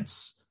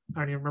Pitts. I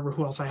don't even remember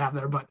who else I have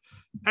there, but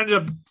ended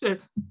up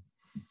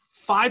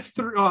 5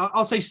 through,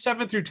 I'll say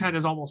 7 through 10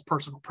 is almost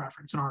personal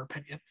preference in our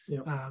opinion.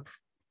 Yep.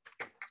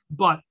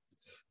 But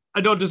I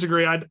don't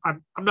disagree. I'm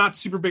not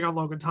super big on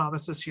Logan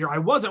Thomas this year. I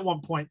was at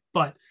one point,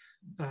 but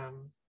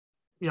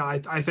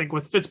I think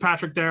with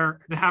Fitzpatrick there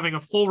and having a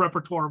full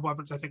repertoire of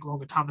weapons, I think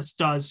Logan Thomas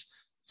does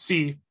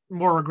see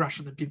more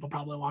regression than people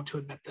probably want to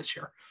admit this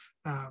year.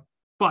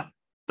 But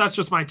that's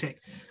just my take.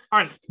 All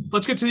right,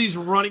 let's get to these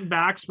running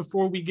backs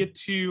before we get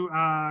to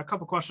a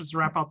couple questions to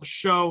wrap out the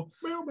show.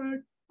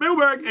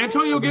 Mailbag.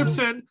 Antonio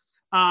Gibson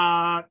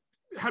had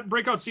a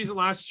breakout season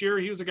last year.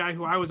 He was a guy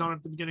who I was on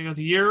at the beginning of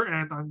the year,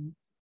 and I'm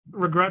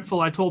regretful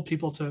I told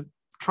people to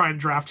try and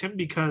draft him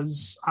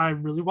because I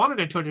really wanted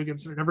Antonio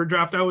Gibson in every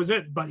draft I was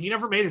in, but he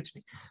never made it to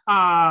me.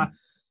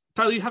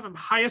 Tyler, you have him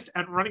highest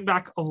at running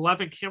back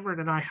 11. Cameron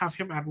and I have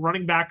him at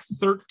running back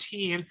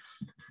 13.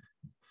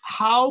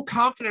 How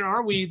confident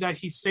are we that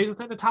he stays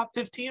within the top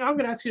 15? I'm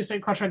going to ask you the same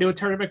question I did with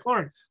Terry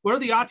McLaurin. What are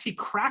the odds he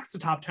cracks the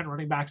top 10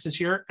 running backs this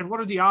year? And what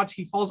are the odds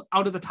he falls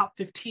out of the top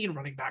 15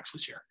 running backs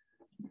this year?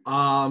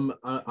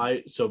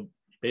 So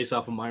based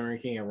off of my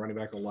ranking at running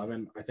back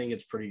 11, I think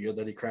it's pretty good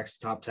that he cracks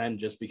the top 10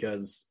 just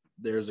because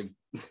there's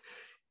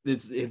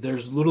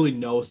literally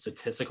no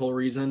statistical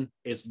reason.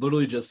 It's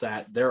literally just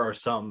that there are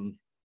some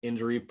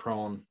injury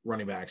prone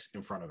running backs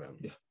in front of him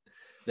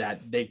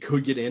that they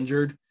could get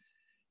injured.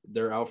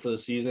 They're out for the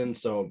season.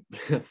 So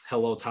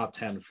hello, top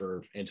 10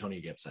 for Antonio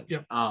Gibson.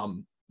 Yep.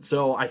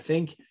 So I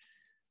think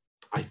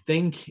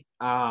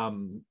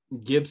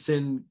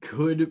Gibson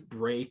could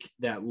break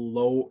that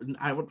low.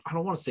 I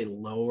don't want to say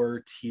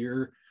lower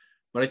tier,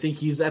 but I think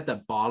he's at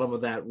the bottom of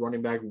that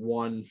running back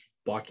 1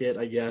 bucket,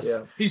 I guess.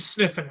 Yeah. He's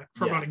sniffing it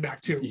for running back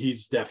 2.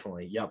 He's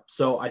definitely. Yep.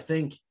 So I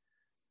think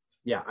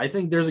Yeah, I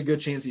think there's a good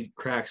chance he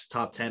cracks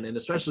top 10, and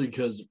especially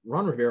because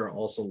Ron Rivera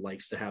also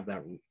likes to have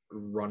that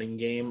running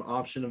game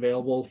option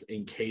available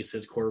in case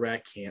his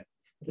quarterback can't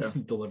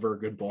deliver a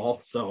good ball.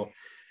 So,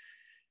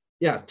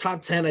 yeah,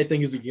 top 10 I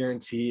think is a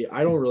guarantee.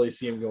 I don't really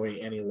see him going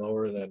any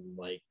lower than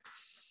like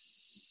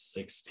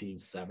 16,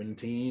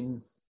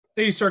 17.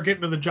 Then you start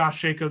getting to the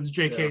Josh Jacobs,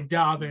 J.K.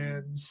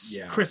 Dobbins,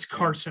 Yeah. Chris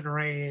Carson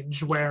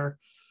range where,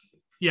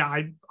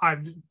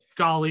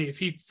 golly, if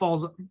he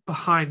falls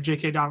behind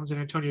J.K. Dobbins and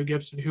Antonio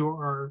Gibson,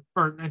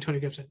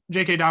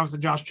 J.K. Dobbins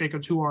and Josh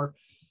Jacobs, who are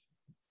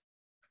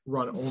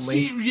run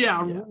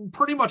only.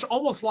 Pretty much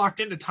almost locked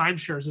into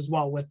timeshares as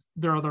well with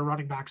their other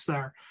running backs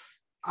there,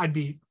 I'd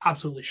be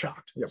absolutely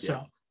shocked. Yep.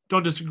 So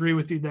don't disagree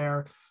with you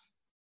there.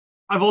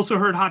 I've also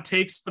heard hot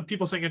takes of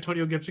people saying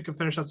Antonio Gibson could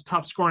finish as a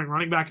top scoring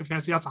running back in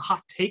fantasy. That's a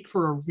hot take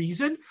for a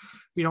reason.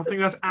 We don't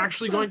think that's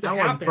actually going to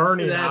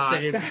happen. That's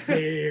a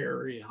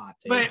very hot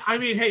take. But I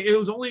mean, hey, it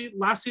was only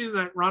last season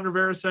that Ron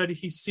Rivera said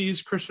he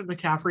sees Christian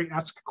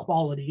McCaffrey-esque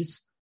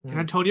qualities in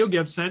Antonio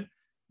Gibson.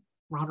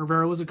 Ron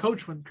Rivera was a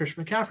coach when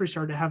Christian McCaffrey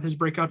started to have his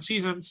breakout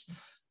seasons.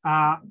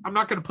 I'm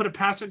not going to put it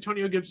past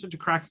Antonio Gibson to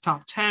crack the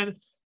top 10.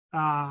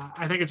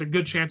 I think it's a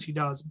good chance he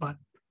does, but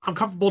I'm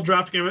comfortable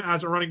drafting him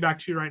as a running back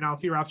 2 right now.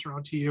 If he wraps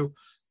around to you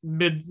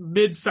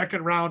mid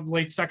second round,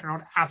 late second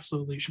round,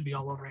 absolutely should be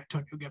all over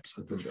Antonio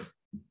Gibson. For sure.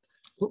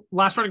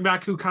 Last running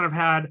back who kind of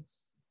had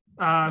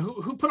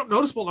who put up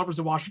noticeable numbers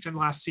in Washington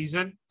last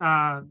season.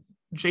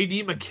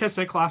 J.D.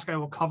 McKissick, last guy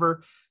we'll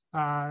cover.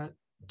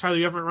 Tyler,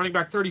 you have him at running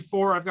back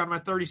 34. I've got him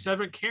at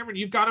 37. Cameron,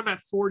 you've got him at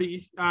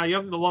 40. You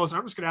have him the lowest.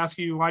 I'm just going to ask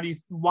you,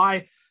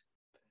 why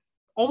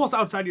almost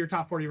outside of your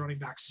top 40 running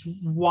backs,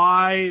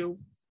 why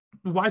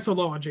so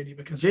low on JD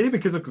McKissick? JD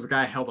McKissick was a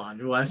guy I held on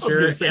to last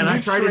year, and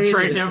I tried to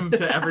trade him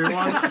to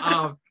everyone.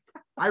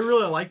 I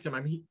really liked him.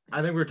 I mean,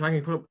 I think we were talking,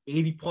 he put up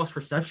 80 plus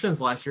receptions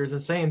last year. Is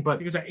insane, but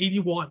he was at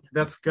 81.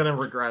 That's going to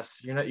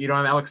regress. You don't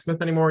have Alex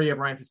Smith anymore. You have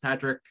Ryan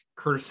Fitzpatrick.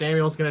 Curtis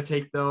Samuel's going to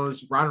take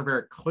those. Ron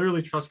Rivera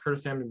clearly trusts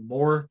Curtis Samuel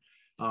more,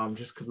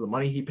 just because of the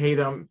money he paid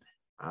him.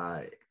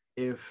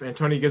 If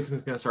Antonio Gibson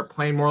is going to start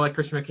playing more like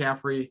Christian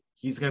McCaffrey,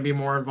 he's going to be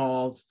more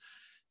involved.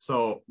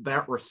 So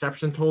that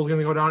reception total is going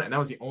to go down, and that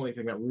was the only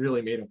thing that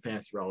really made him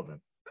fantasy relevant.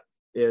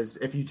 Is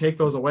if you take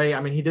those away,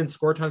 I mean, he didn't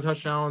score a ton of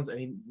touchdowns, and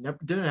he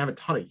didn't have a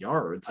ton of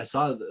yards. I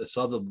saw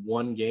the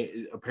one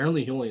game.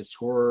 Apparently, he only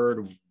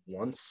scored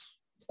once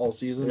all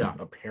season. Yeah.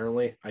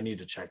 Apparently, I need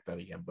to check that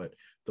again. But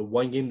the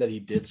one game that he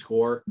did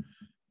score,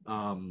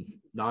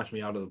 knocked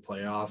me out of the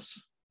playoffs,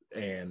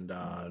 and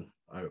I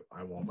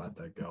won't let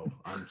that go.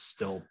 I'm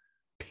still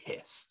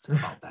pissed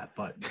about that,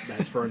 but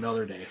that's for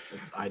another day.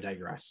 I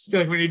digress. I feel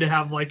like we need to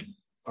have like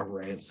a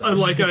rant,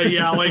 like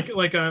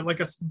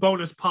a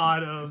bonus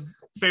pod of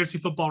fantasy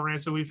football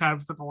rants that we've had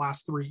within the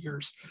last 3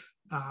 years.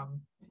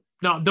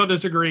 No, don't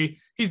disagree.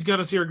 He's going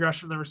to see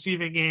regression in the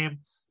receiving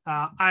game.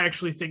 I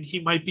actually think he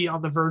might be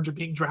on the verge of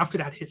being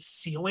drafted at his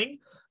ceiling.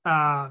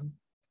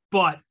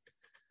 But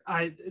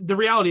the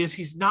reality is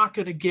he's not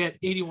going to get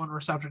 81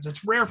 receptions.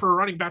 It's rare for a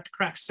running back to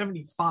crack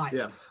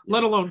 75,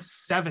 let alone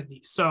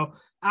 70. So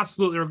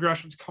absolutely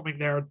regression's coming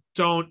there.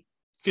 Don't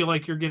feel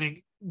like you're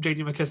getting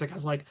J.D. McKissick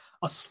as like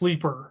a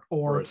sleeper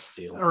or a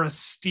steal.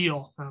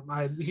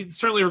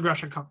 Certainly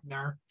regression coming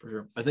there. For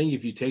sure. I think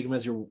if you take him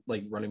as your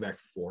like running back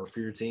 4 for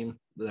your team,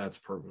 that's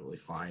perfectly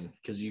fine,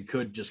 because you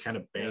could just kind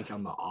of bank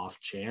on the off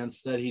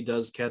chance that he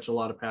does catch a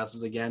lot of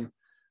passes again.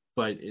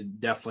 But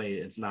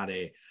it's not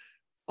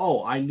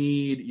I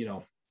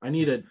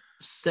need a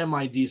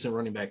semi-decent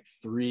running back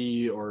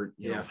 3 or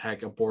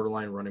heck, a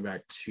borderline running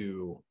back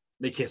 2.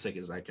 McKissick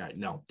is that guy.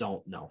 No,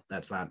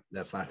 that's not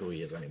who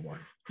he is anymore.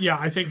 Yeah,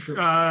 I think we're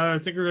going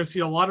to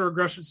see a lot of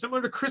regression,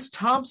 similar to Chris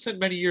Thompson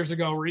many years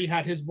ago, where he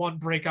had his one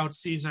breakout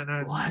season.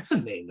 Well, that's a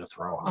name to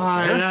throw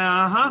out there.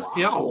 Wow.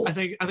 Yep. I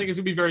think it's going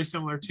to be very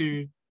similar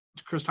to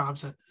Chris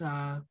Thompson.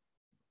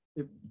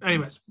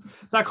 Anyways,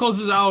 that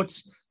closes out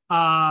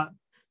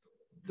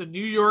the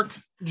New York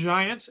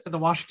Giants and the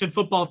Washington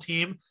football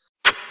team.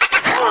 To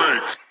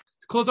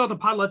close out the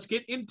pod, let's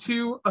get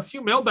into a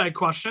few mailbag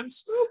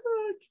questions.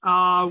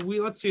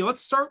 Let's see.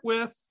 Let's start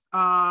with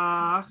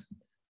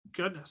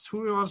goodness.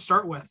 Who do we want to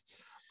start with?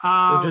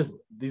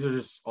 These are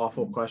just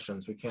awful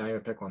questions. We can't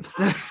even pick one.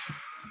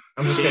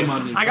 I'm just kidding.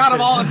 I got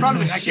them all in front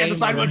of me. I can't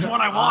decide which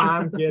one I want.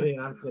 I'm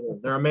kidding.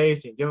 They're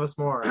amazing. Give us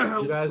more.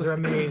 You guys are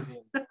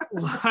amazing. Hit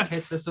the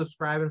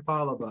subscribe and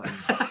follow button.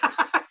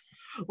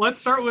 Let's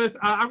start with.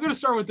 I'm going to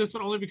start with this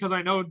one only because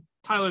I know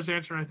Tyler's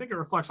answer, and I think it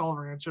reflects all of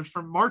our answers.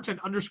 From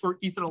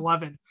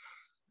Martin_Ethan11.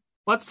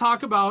 Let's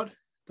talk about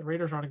the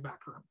Raiders running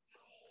back room.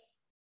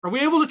 Are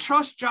we able to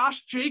trust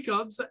Josh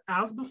Jacobs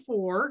as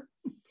before?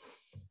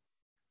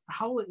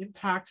 How will it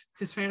impact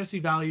his fantasy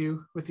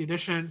value with the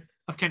addition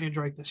of Kenyon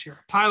Drake this year?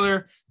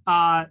 Tyler,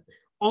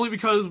 only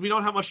because we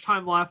don't have much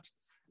time left.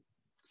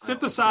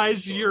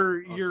 Synthesize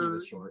your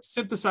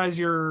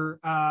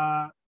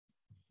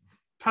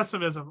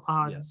pessimism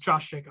on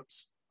Josh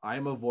Jacobs. I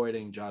am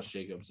avoiding Josh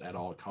Jacobs at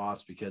all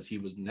costs because he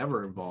was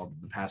never involved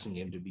in the passing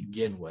game to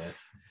begin with.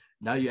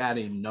 Now you add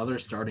another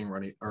starting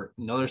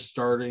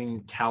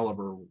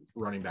caliber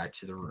running back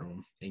to the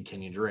room in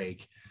Kenyon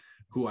Drake,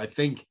 who I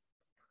think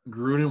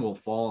Gruden will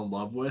fall in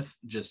love with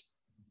just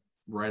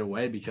right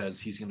away because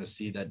he's going to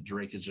see that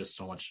Drake is just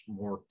so much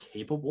more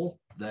capable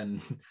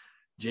than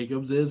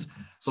Jacobs is.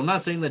 So I'm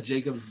not saying that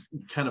Jacobs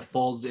kind of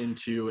falls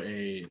into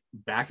a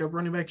backup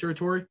running back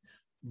territory,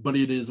 but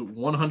it is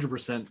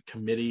 100%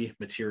 committee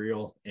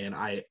material, and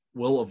I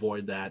will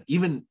avoid that.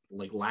 Even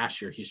like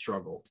last year, he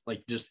struggled,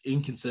 like just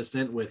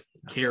inconsistent with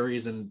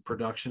carries and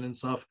production and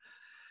stuff.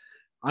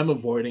 I'm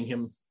avoiding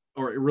him,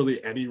 or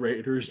really any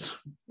Raiders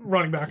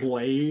running back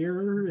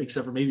player,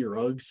 except for maybe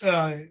Ruggs.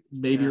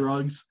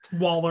 Ruggs.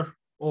 Waller.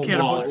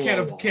 Can't avoid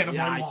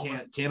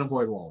Waller. Can't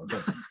avoid Waller,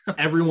 but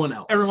everyone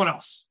else. Everyone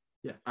else.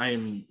 Yeah,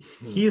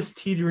 he is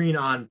teetering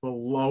on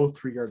below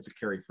 3 yards of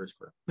carry for his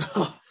career.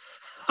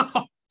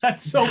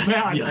 That's so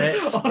bad.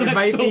 Yes.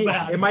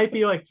 It might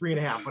be like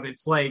 3.5, but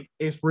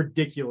it's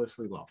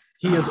ridiculously low.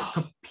 He is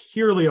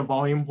purely a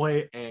volume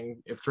play, and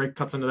if Drake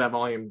cuts into that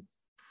volume,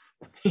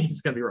 he's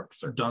gonna be rough.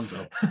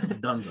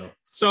 Dunzo.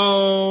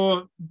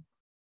 So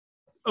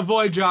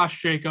avoid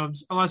Josh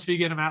Jacobs unless we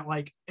get him at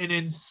like an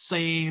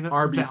insane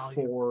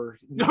RB4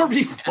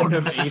 RB4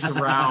 of 8th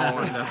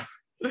round.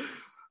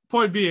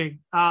 Point being,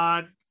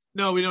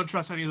 no, we don't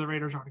trust any of the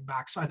Raiders running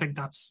backs. I think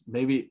that's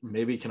maybe.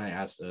 Can I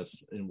ask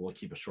this, and we'll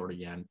keep it short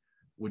again?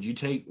 Would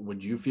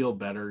you feel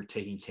better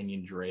taking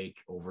Kenyon Drake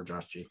over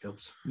Josh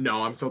Jacobs?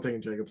 No, I'm still taking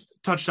Jacobs.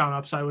 Touchdown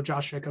upside with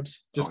Josh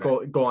Jacobs. Just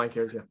goal line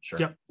carries, yeah. Sure.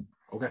 Yep.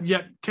 Okay.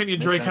 Yeah, Kenyon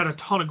Drake had a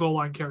ton of goal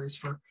line carries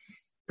for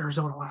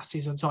Arizona last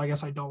season, so I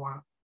guess I don't want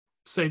to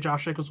say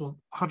Josh Jacobs will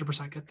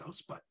 100% get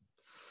those, but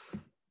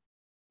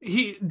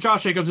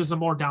Josh Jacobs is a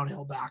more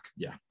downhill back.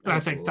 Yeah. And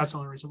I think that's the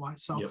only reason why.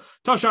 So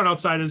touchdown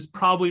upside is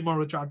probably more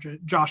with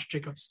Josh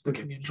Jacobs than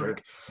Kenyon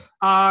Drake.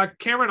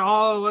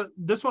 Cameron,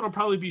 this one will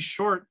probably be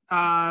short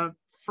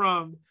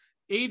from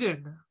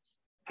Aiden.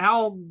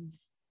 I'm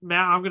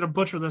going to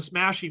butcher this.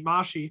 Mashi,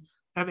 Mashy.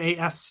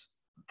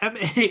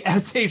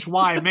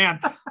 Man,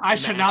 I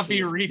should not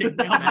be reading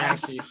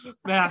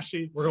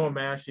Mashy. We're going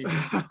Mashy.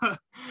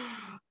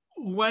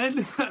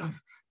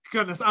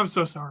 Goodness, I'm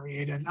so sorry,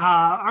 Aiden.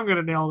 I'm going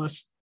to nail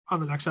this on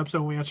the next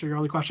episode when we answer your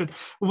early question.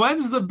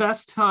 When's the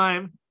best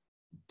time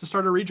to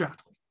start a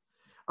redraft?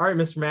 All right,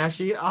 Mr.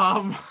 Mashy.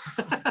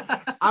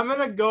 I'm going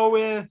to go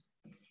with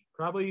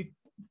probably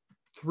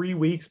 3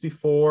 weeks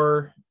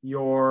before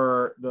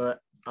the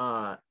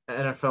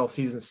NFL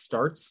season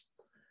starts.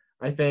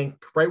 I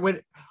think right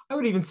when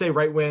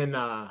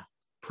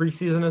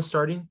preseason is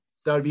starting,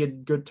 that would be a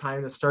good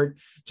time to start,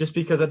 just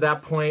because at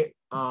that point,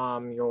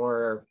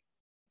 your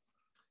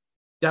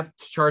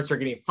depth charts are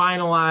getting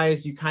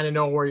finalized. You kind of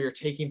know where you're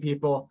taking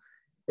people.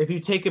 If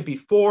you take it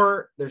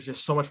before, there's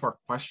just so many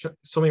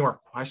more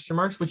question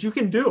marks, which you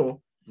can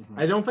do. Mm-hmm.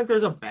 I don't think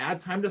there's a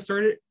bad time to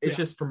start it. It's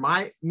just for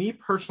me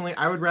personally,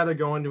 I would rather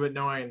go into it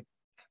knowing,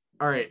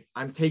 all right,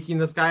 I'm taking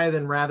this guy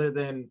rather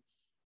than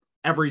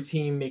every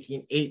team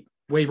making 8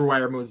 waiver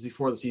wire moves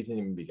before the season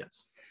even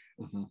begins.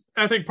 Mm-hmm.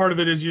 I think part of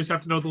it is you just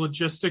have to know the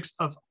logistics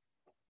of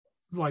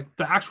like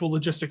the actual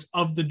logistics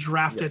of the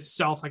draft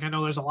itself. Like I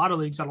know there's a lot of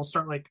leagues that'll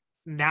start like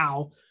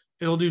now.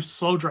 It'll do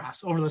slow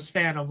drafts over the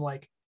span of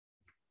like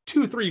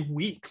 2-3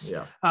 weeks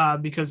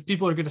because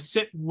people are going to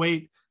sit and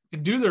wait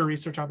and do their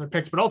research on their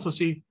picks, but also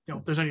see,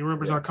 if there's any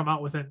rumors that come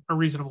out within a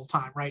reasonable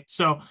time. Right.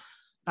 So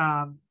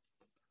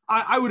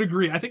I would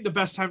agree. I think the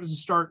best time is to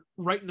start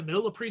right in the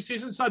middle of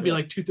preseason. So I'd be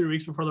like 2-3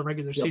 weeks before the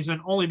regular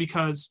season, only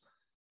because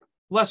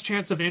less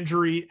chance of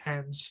injury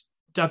and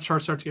depth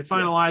charts start to get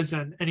finalized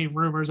and any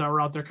rumors that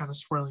were out there kind of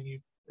swirling you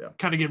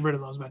kind of get rid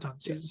of those by the time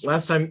the season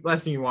starts.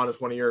 Last thing you want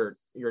is one of your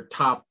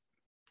top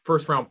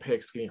first round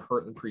picks getting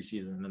hurt in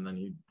preseason and then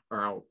you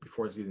are out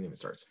before the season even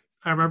starts.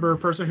 I remember a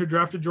person who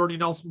drafted Jordy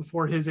Nelson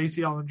before his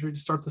ACL injury to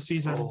start the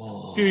season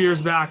a few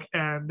years back,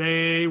 and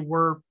they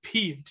were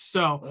peeved.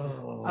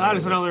 So that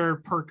is another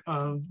perk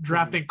of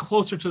drafting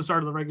closer to the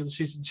start of the regular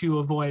season to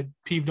avoid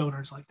peeved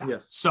owners like that.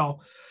 Yes.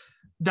 So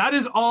that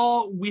is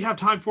all we have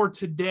time for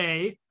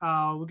today.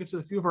 We'll get to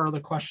a few of our other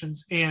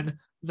questions in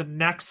the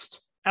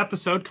next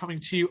episode coming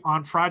to you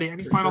on Friday.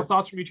 Any final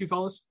thoughts from you two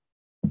fellas?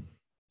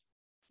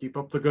 Keep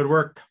up the good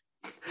work.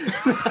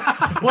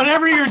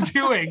 Whatever you're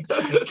doing,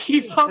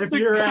 keep up. If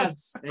you're at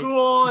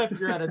school, if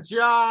you're at a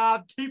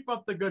job, keep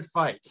up the good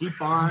fight.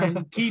 Keep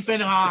on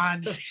keeping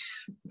on.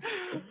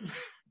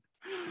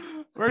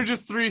 We're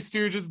just 3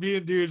 stooges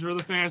being dudes. We're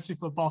the fantasy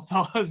football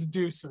fellas.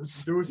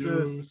 Deuces.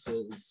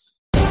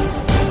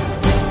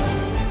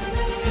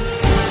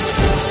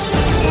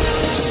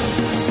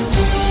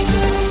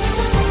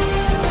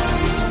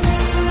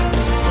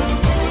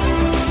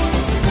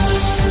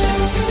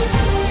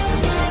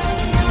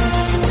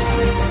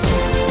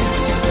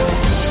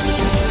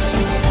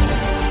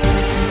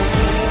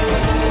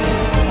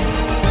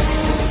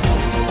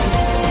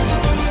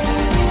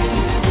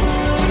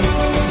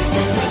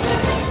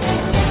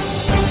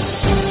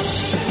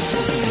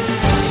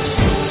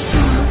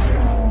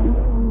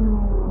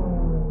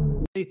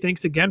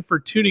 Thanks again for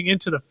tuning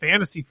into the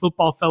Fantasy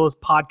Football Fellas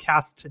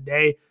podcast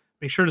today.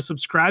 Make sure to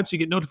subscribe so you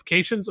get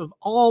notifications of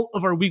all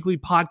of our weekly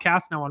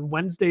podcasts now on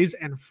Wednesdays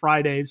and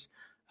Fridays.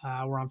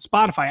 We're on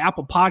Spotify,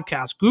 Apple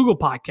Podcasts, Google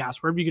Podcasts,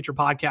 wherever you get your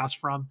podcasts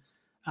from.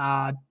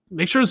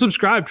 Make sure to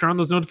subscribe, turn on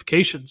those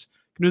notifications.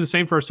 You can do the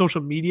same for our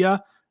social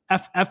media.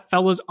 FF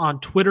Fellas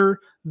on Twitter,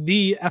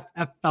 the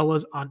FF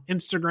Fellas on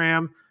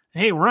Instagram.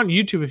 Hey, we're on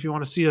YouTube if you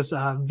want to see us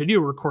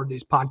video record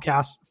these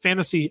podcasts.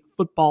 Fantasy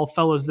Football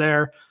Fellas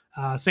there.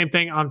 Same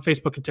thing on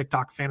Facebook and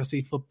TikTok,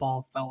 Fantasy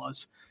Football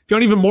Fellas. If you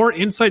want even more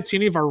insight, see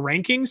any of our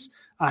rankings,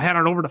 head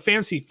on over to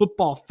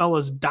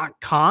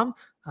fantasyfootballfellas.com.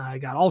 I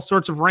got all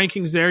sorts of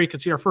rankings there. You can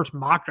see our first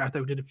mock draft that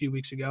we did a few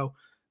weeks ago.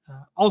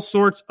 All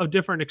sorts of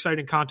different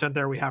exciting content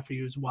there we have for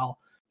you as well.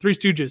 Three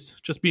Stooges,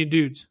 just being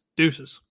dudes. Deuces.